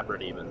those Capra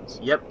demons.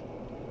 Yep.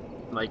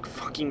 Like,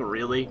 fucking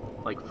really?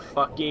 Like,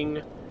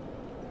 fucking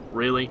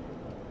really?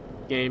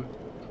 Game?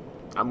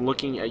 I'm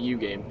looking at you,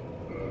 game.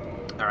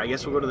 Alright, I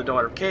guess we'll go to the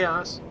Daughter of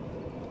Chaos.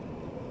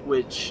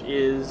 Which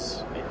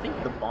is, I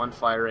think, the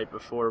bonfire right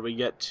before we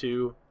get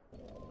to...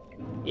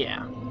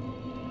 Yeah.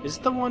 Is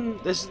the one...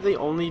 This is the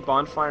only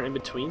bonfire in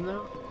between,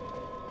 though?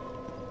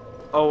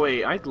 Oh,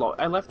 wait,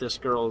 I left this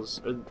girl's...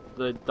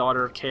 the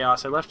Daughter of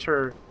Chaos. I left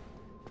her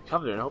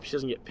Covenant. I hope she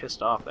doesn't get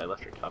pissed off that I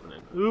left her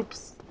Covenant.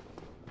 Oops!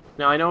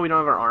 Now, I know we don't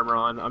have our armor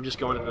on. I'm just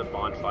going to the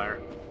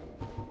bonfire.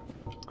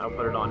 I'll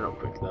put it on real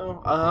quick,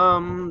 though.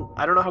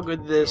 I don't know how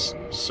good this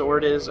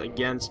sword is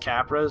against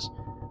Capras.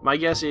 My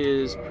guess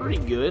is pretty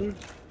good.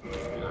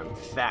 And I'm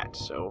fat,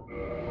 so...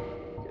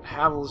 Get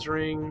Havel's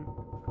ring.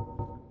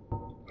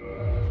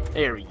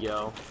 There we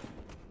go.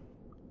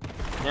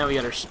 Now we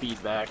got our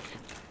speed back.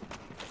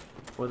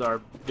 With our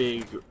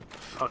big,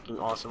 fucking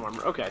awesome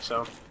armor. Okay,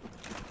 so...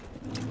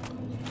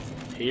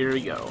 Here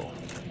we go.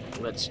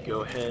 Let's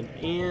go ahead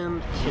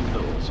and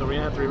kindle. So we're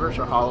gonna have to reverse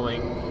our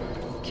hollowing.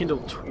 Kindle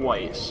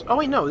twice. Oh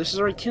wait, no, this is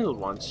already kindled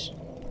once.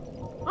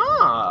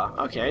 Ah,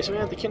 okay, so we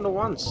have to kindle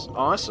once.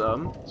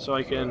 Awesome. So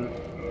I can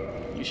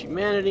use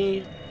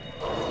humanity.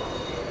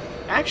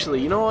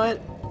 Actually, you know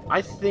what?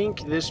 I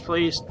think this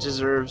place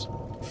deserves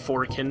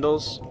 4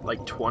 kindles,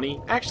 like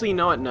 20. Actually, you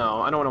know what?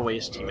 No, I don't want to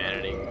waste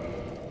humanity.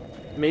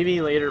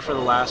 Maybe later for the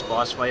last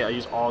boss fight, I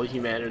use all the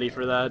humanity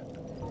for that.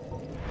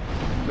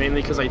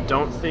 mainly because I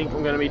don't think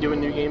I'm going to be doing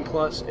New Game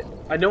Plus.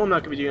 I know I'm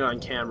not going to be doing it on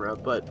camera,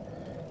 but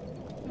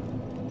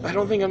I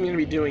don't think I'm going to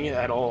be doing it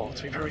at all,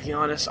 to be perfectly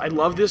honest. I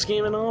love this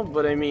game and all,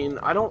 but I mean,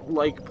 I don't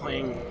like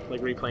playing, like,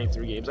 replaying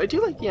through games. I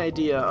do like the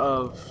idea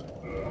of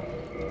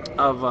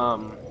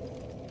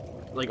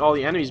like, all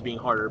the enemies being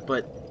harder,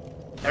 but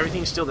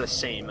everything's still the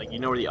same. Like, you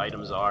know where the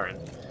items are, and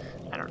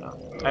I don't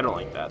know. I don't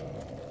like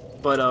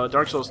that. But,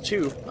 Dark Souls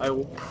 2, I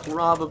will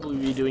probably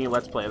be doing a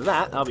Let's Play of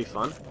that. That'll be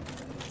fun.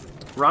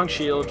 Wrong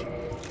shield.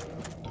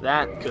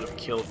 That could have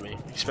killed me,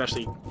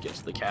 especially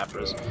against the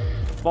Capras.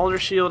 Boulder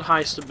Shield,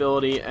 high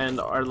stability, and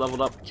our leveled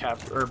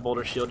up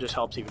Boulder Shield just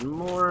helps even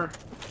more.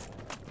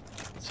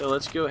 So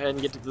let's go ahead and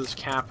get to this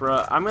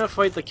Capra. I'm going to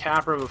fight the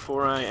Capra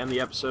before I end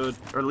the episode,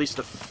 or at least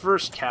the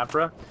first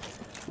Capra.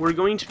 We're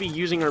going to be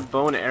using our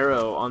bow and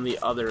arrow on the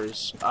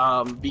others,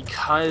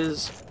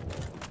 because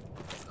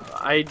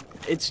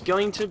it's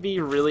going to be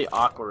really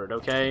awkward,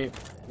 okay?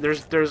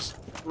 There's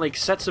like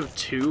sets of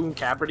 2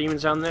 Capra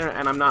demons down there,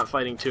 and I'm not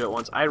fighting 2 at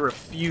once. I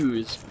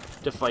refuse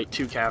to fight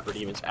 2 Capra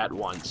demons at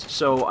once.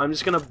 So I'm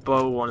just gonna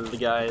bow one of the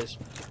guys,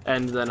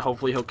 and then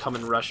hopefully he'll come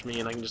and rush me,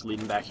 and I can just lead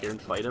him back here and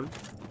fight him.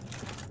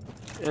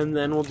 And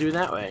then we'll do it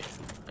that way.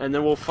 And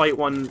then we'll fight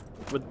one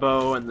with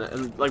bow, and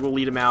like we'll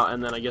lead him out,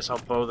 and then I guess I'll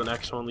bow the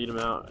next one, lead him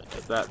out.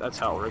 That's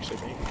how it works, I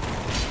think.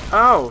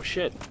 Oh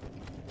shit!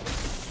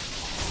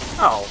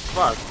 Oh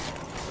fuck!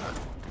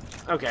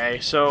 Okay,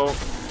 so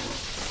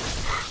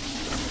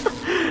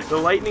the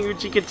Lightning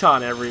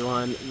Uchigatana,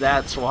 everyone.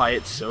 That's why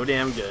it's so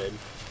damn good.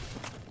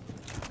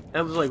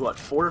 That was like, what,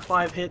 4 or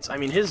 5 hits? I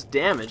mean, his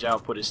damage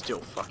output is still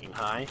fucking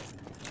high.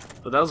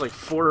 But that was like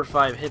 4 or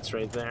 5 hits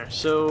right there.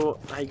 So,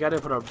 I gotta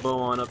put our bow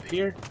on up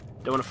here.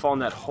 Don't want to fall in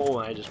that hole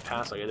and I just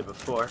passed like I did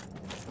before.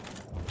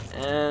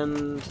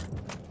 And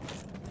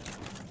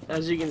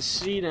as you can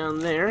see down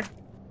there,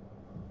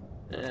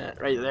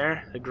 right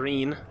there, the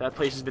green, that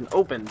place has been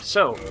opened.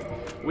 So,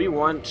 we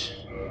want...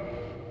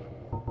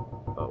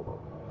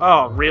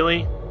 Oh,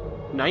 really?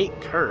 Knight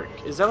Kirk.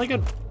 Is that like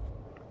an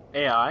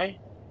AI?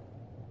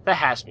 That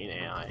has to be an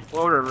AI.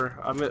 Well, whatever.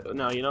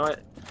 No, you know what?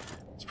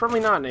 It's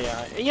probably not an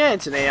AI. Yeah,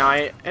 it's an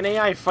AI. An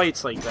AI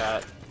fights like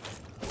that.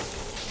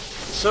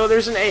 So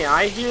there's an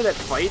AI here that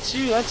fights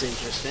you? That's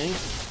interesting.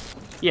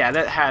 Yeah,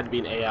 that had to be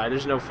an AI.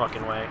 There's no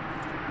fucking way.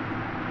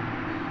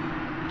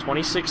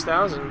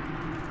 26,000.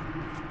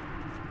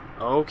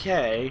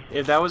 Okay.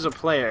 If that was a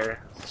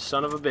player,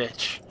 son of a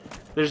bitch.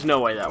 There's no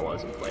way that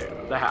wasn't a player.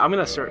 I'm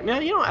gonna search. No,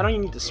 you know, I don't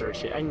even need to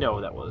search it. I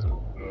know that wasn't.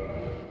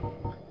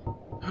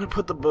 I'm gonna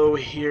put the bow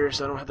here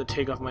so I don't have to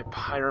take off my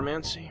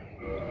pyromancy.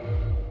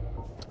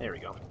 There we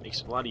go.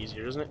 Makes it a lot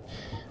easier, doesn't it?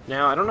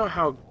 Now, I don't know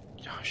how...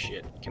 Oh,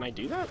 shit. Can I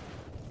do that?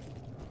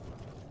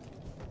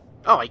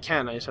 Oh, I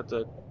can. I just have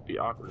to be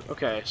awkward.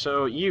 Okay,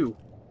 so you...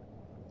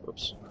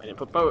 Whoops. I didn't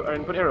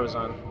put arrows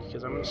on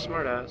because I'm a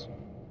smartass.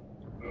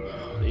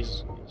 Oh,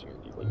 these are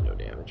gonna do, like, no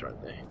damage,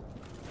 aren't they?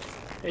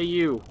 Hey,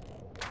 you.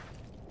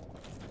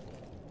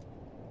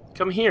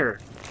 Come here.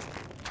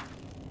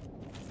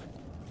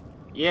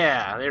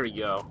 Yeah, there we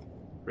go.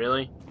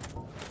 Really?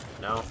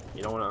 No,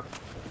 you don't wanna...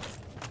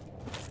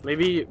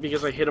 Maybe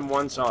because I hit him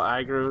once, I'll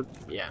aggro.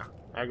 Yeah,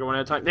 aggro one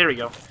at a time. There we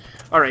go.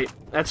 Alright,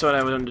 that's what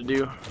I wanted to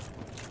do.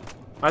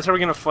 That's how we're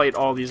gonna fight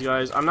all these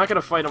guys. I'm not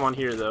gonna fight them on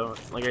here, though.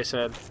 Like I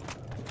said,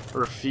 I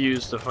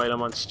refuse to fight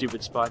them on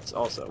stupid spots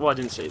also. Well, I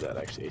didn't say that,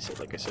 actually.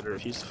 Like I said, I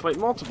refuse to fight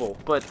multiple,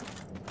 but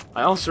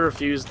I also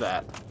refuse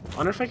that. I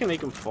wonder if I can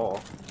make him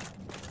fall.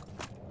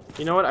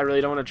 You know what? I really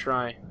don't want to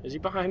try. Is he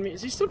behind me?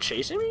 Is he still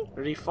chasing me?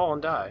 Or did he fall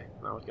and die?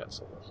 No, he got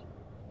souls.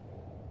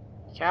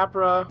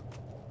 Capra.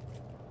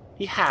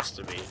 He has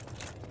to be.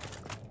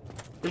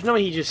 There's no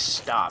way he just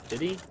stopped,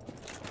 did he?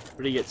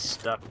 Or did he get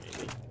stuck,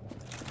 maybe?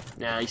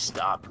 Nah, he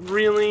stopped.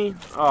 Really?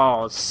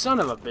 Oh, son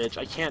of a bitch.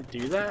 I can't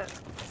do that?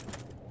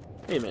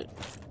 Wait a minute.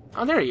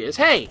 Oh, there he is.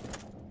 Hey!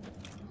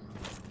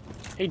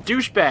 Hey,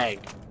 douchebag!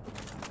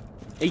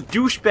 Hey,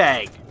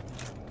 douchebag!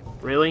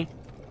 Really?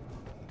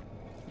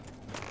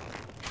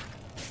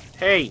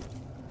 Hey!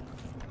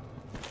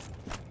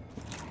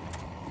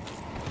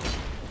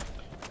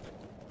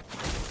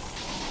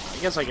 I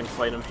guess I can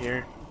fight him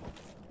here.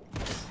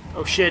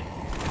 Oh shit.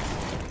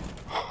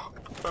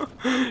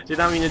 Did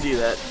not mean to do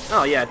that.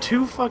 Oh yeah,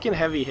 2 fucking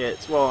heavy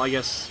hits. Well, I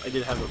guess I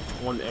did have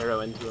 1 arrow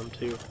into him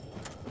too.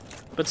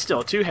 But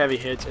still, 2 heavy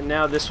hits, and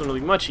now this one will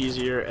be much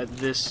easier at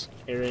this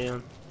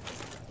area.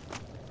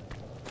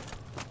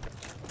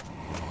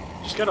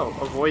 Just gotta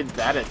avoid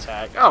that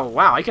attack. Oh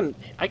wow, I can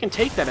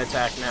take that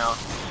attack now.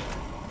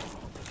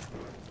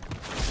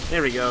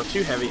 There we go,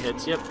 2 heavy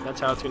hits. Yep,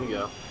 that's how it's gonna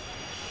go.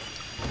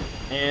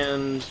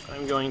 And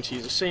I'm going to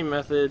use the same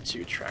method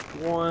to attract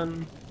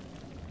 1.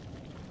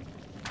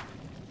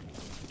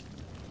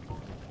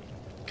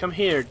 Come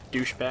here,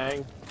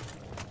 douchebag.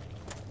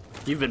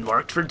 You've been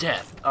marked for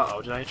death.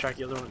 Uh-oh, did I attract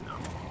the other one? No.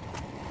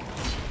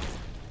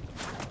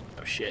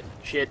 Oh shit.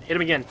 Shit, hit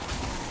him again.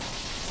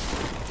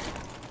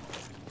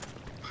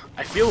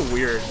 I feel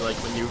weird,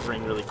 like,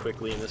 maneuvering really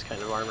quickly in this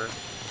kind of armor.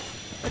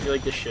 I feel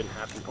like this shouldn't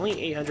happen.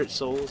 Only 800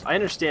 souls? I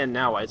understand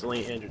now why it's only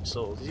 800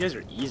 souls. These guys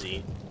are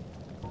easy.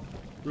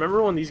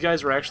 Remember when these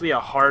guys were actually a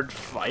hard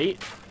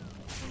fight?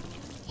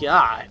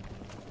 God.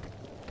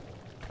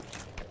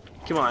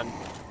 Come on.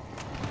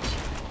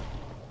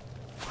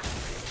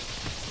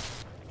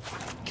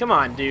 Come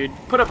on, dude.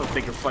 Put up a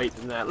bigger fight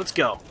than that. Let's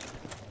go.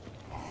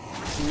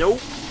 Nope.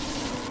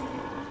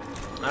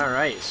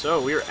 Alright,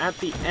 so we're at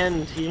the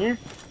end here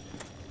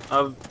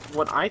of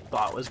what I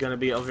thought was going to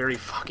be a very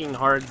fucking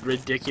hard,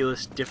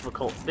 ridiculous,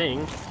 difficult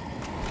thing.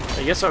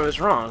 I guess I was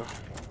wrong.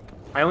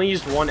 I only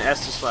used one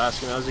Estus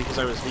Flask, and that was because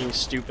I was being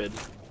stupid.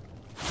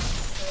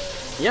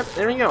 Yep,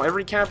 there you go.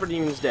 Every Capra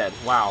Demon's dead.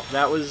 Wow,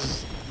 that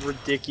was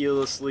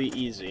ridiculously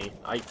easy.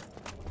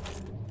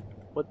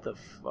 What the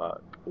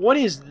fuck? What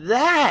is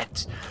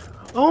that?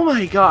 Oh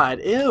my god,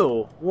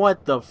 ew.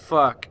 What the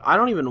fuck? I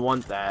don't even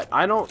want that.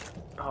 I don't...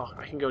 Oh,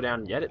 I can go down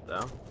and get it,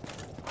 though.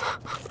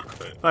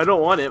 I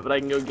don't want it, but I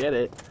can go get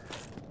it.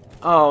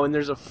 Oh, and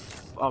there's a...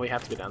 Oh, we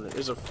have to go down there.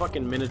 There's a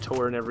fucking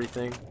Minotaur and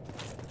everything.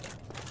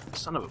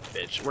 Son of a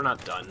bitch. We're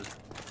not done.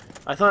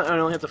 I thought I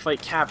only have to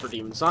fight Capra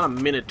Demons. It's not a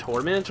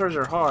Minotaur. Minotaurs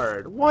are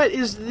hard. What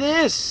is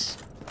this?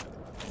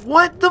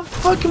 What the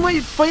fuck am I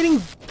fighting?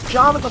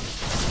 Jabba the...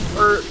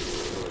 Or...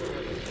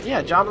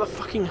 Yeah, Jabba the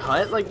fucking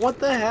Hutt? Like, what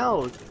the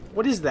hell?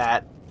 What is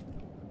that?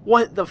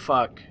 What the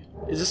fuck?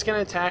 Is this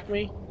gonna attack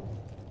me?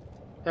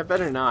 That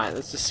better not.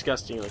 That's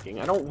disgusting looking.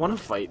 I don't want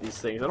to fight these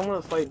things. I don't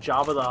want to fight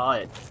Jabba the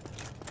Hutt.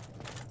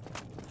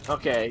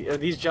 Okay, are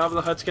these Jabba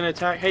the Hutts gonna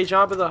attack? Hey,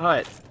 Jabba the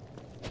Hutt.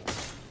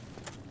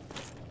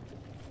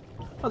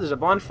 Oh, there's a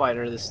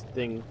bonfire in this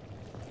thing.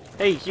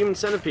 Hey, human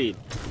centipede.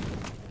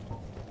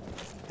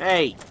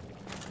 Hey.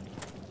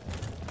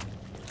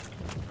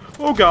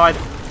 Oh god.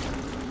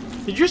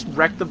 Did you just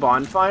wreck the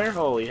bonfire?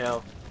 Holy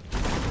hell.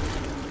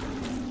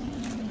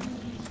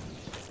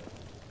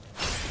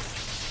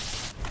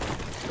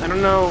 I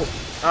don't know.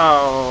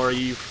 Oh, are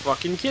you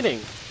fucking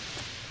kidding?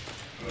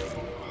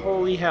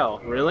 Holy hell.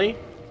 Really?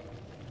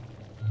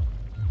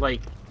 Like,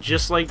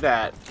 just like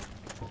that.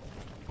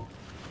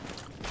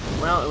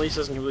 Well, at least it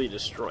doesn't completely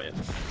destroy it.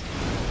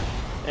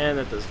 And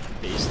that does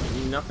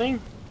basically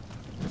nothing.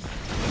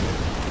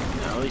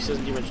 No, at least it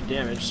doesn't do much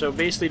damage. So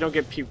basically don't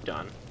get puked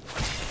on.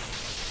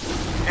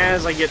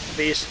 As I get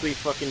basically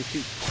fucking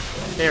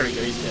puked. There we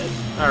go, he's dead.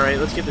 Alright,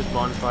 let's get this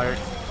bonfire.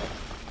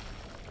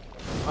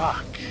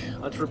 Fuck.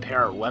 Let's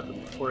repair our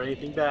weapon before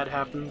anything bad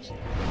happens.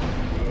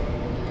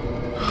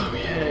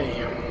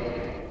 Okay.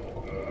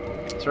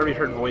 So I already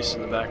heard voices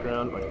in the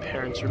background. My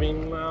parents are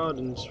being loud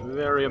and it's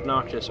very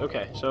obnoxious.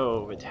 Okay,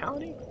 so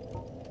Vitality?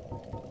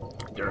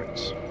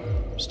 Endurance.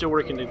 Still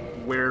working to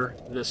wear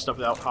this stuff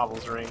without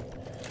Hobble's ring.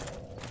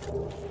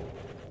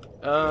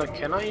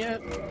 Can I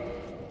yet?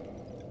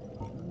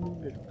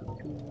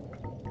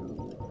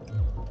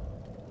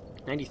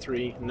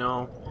 93,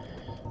 no.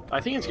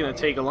 I think it's going to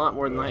take a lot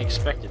more than I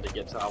expected to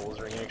get to Hobble's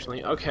ring,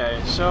 actually.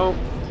 Okay, so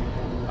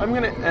I'm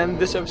going to end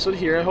this episode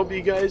here. I hope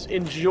you guys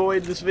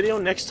enjoyed this video.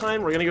 Next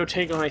time, we're going to go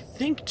take on, I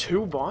think,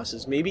 2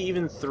 bosses. Maybe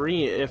even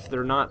 3 if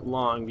they're not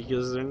long,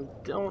 because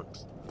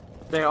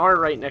they are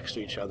right next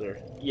to each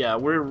other. Yeah,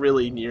 we're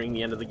really nearing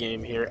the end of the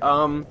game here.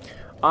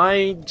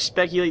 I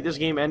speculate this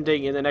game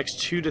ending in the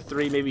next 2 to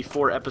 3, maybe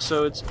 4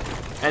 episodes,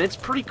 and it's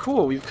pretty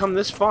cool. We've come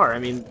this far. I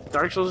mean,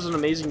 Dark Souls is an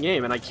amazing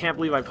game, and I can't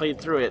believe I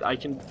played through it. I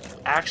can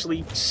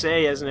actually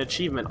say as an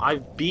achievement,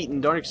 I've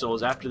beaten Dark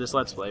Souls after this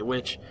Let's Play,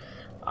 which,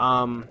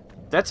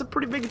 that's a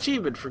pretty big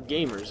achievement for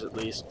gamers, at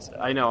least.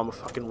 I know, I'm a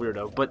fucking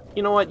weirdo, but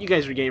you know what? You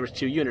guys are gamers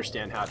too. You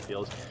understand how it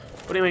feels.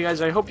 But anyway,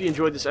 guys, I hope you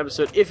enjoyed this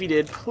episode. If you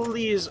did,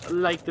 please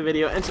like the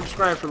video and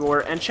subscribe for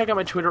more, and check out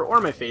my Twitter or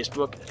my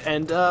Facebook,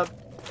 and,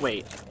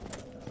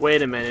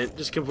 Wait a minute,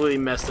 just completely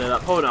messed that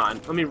up. Hold on,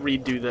 let me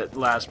redo that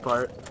last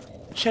part.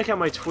 Check out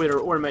my Twitter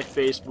or my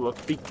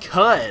Facebook,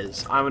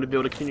 because I'm going to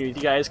build a community with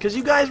you guys, because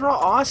you guys are all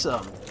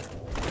awesome.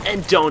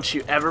 And don't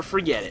you ever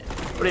forget it.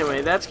 But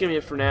anyway, that's going to be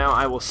it for now.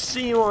 I will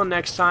see you all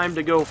next time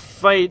to go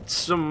fight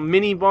some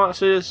mini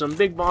bosses, some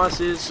big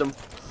bosses, some...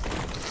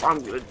 I'm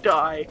going to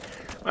die.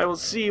 I will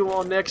see you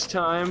all next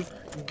time.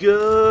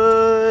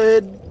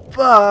 Goodbye.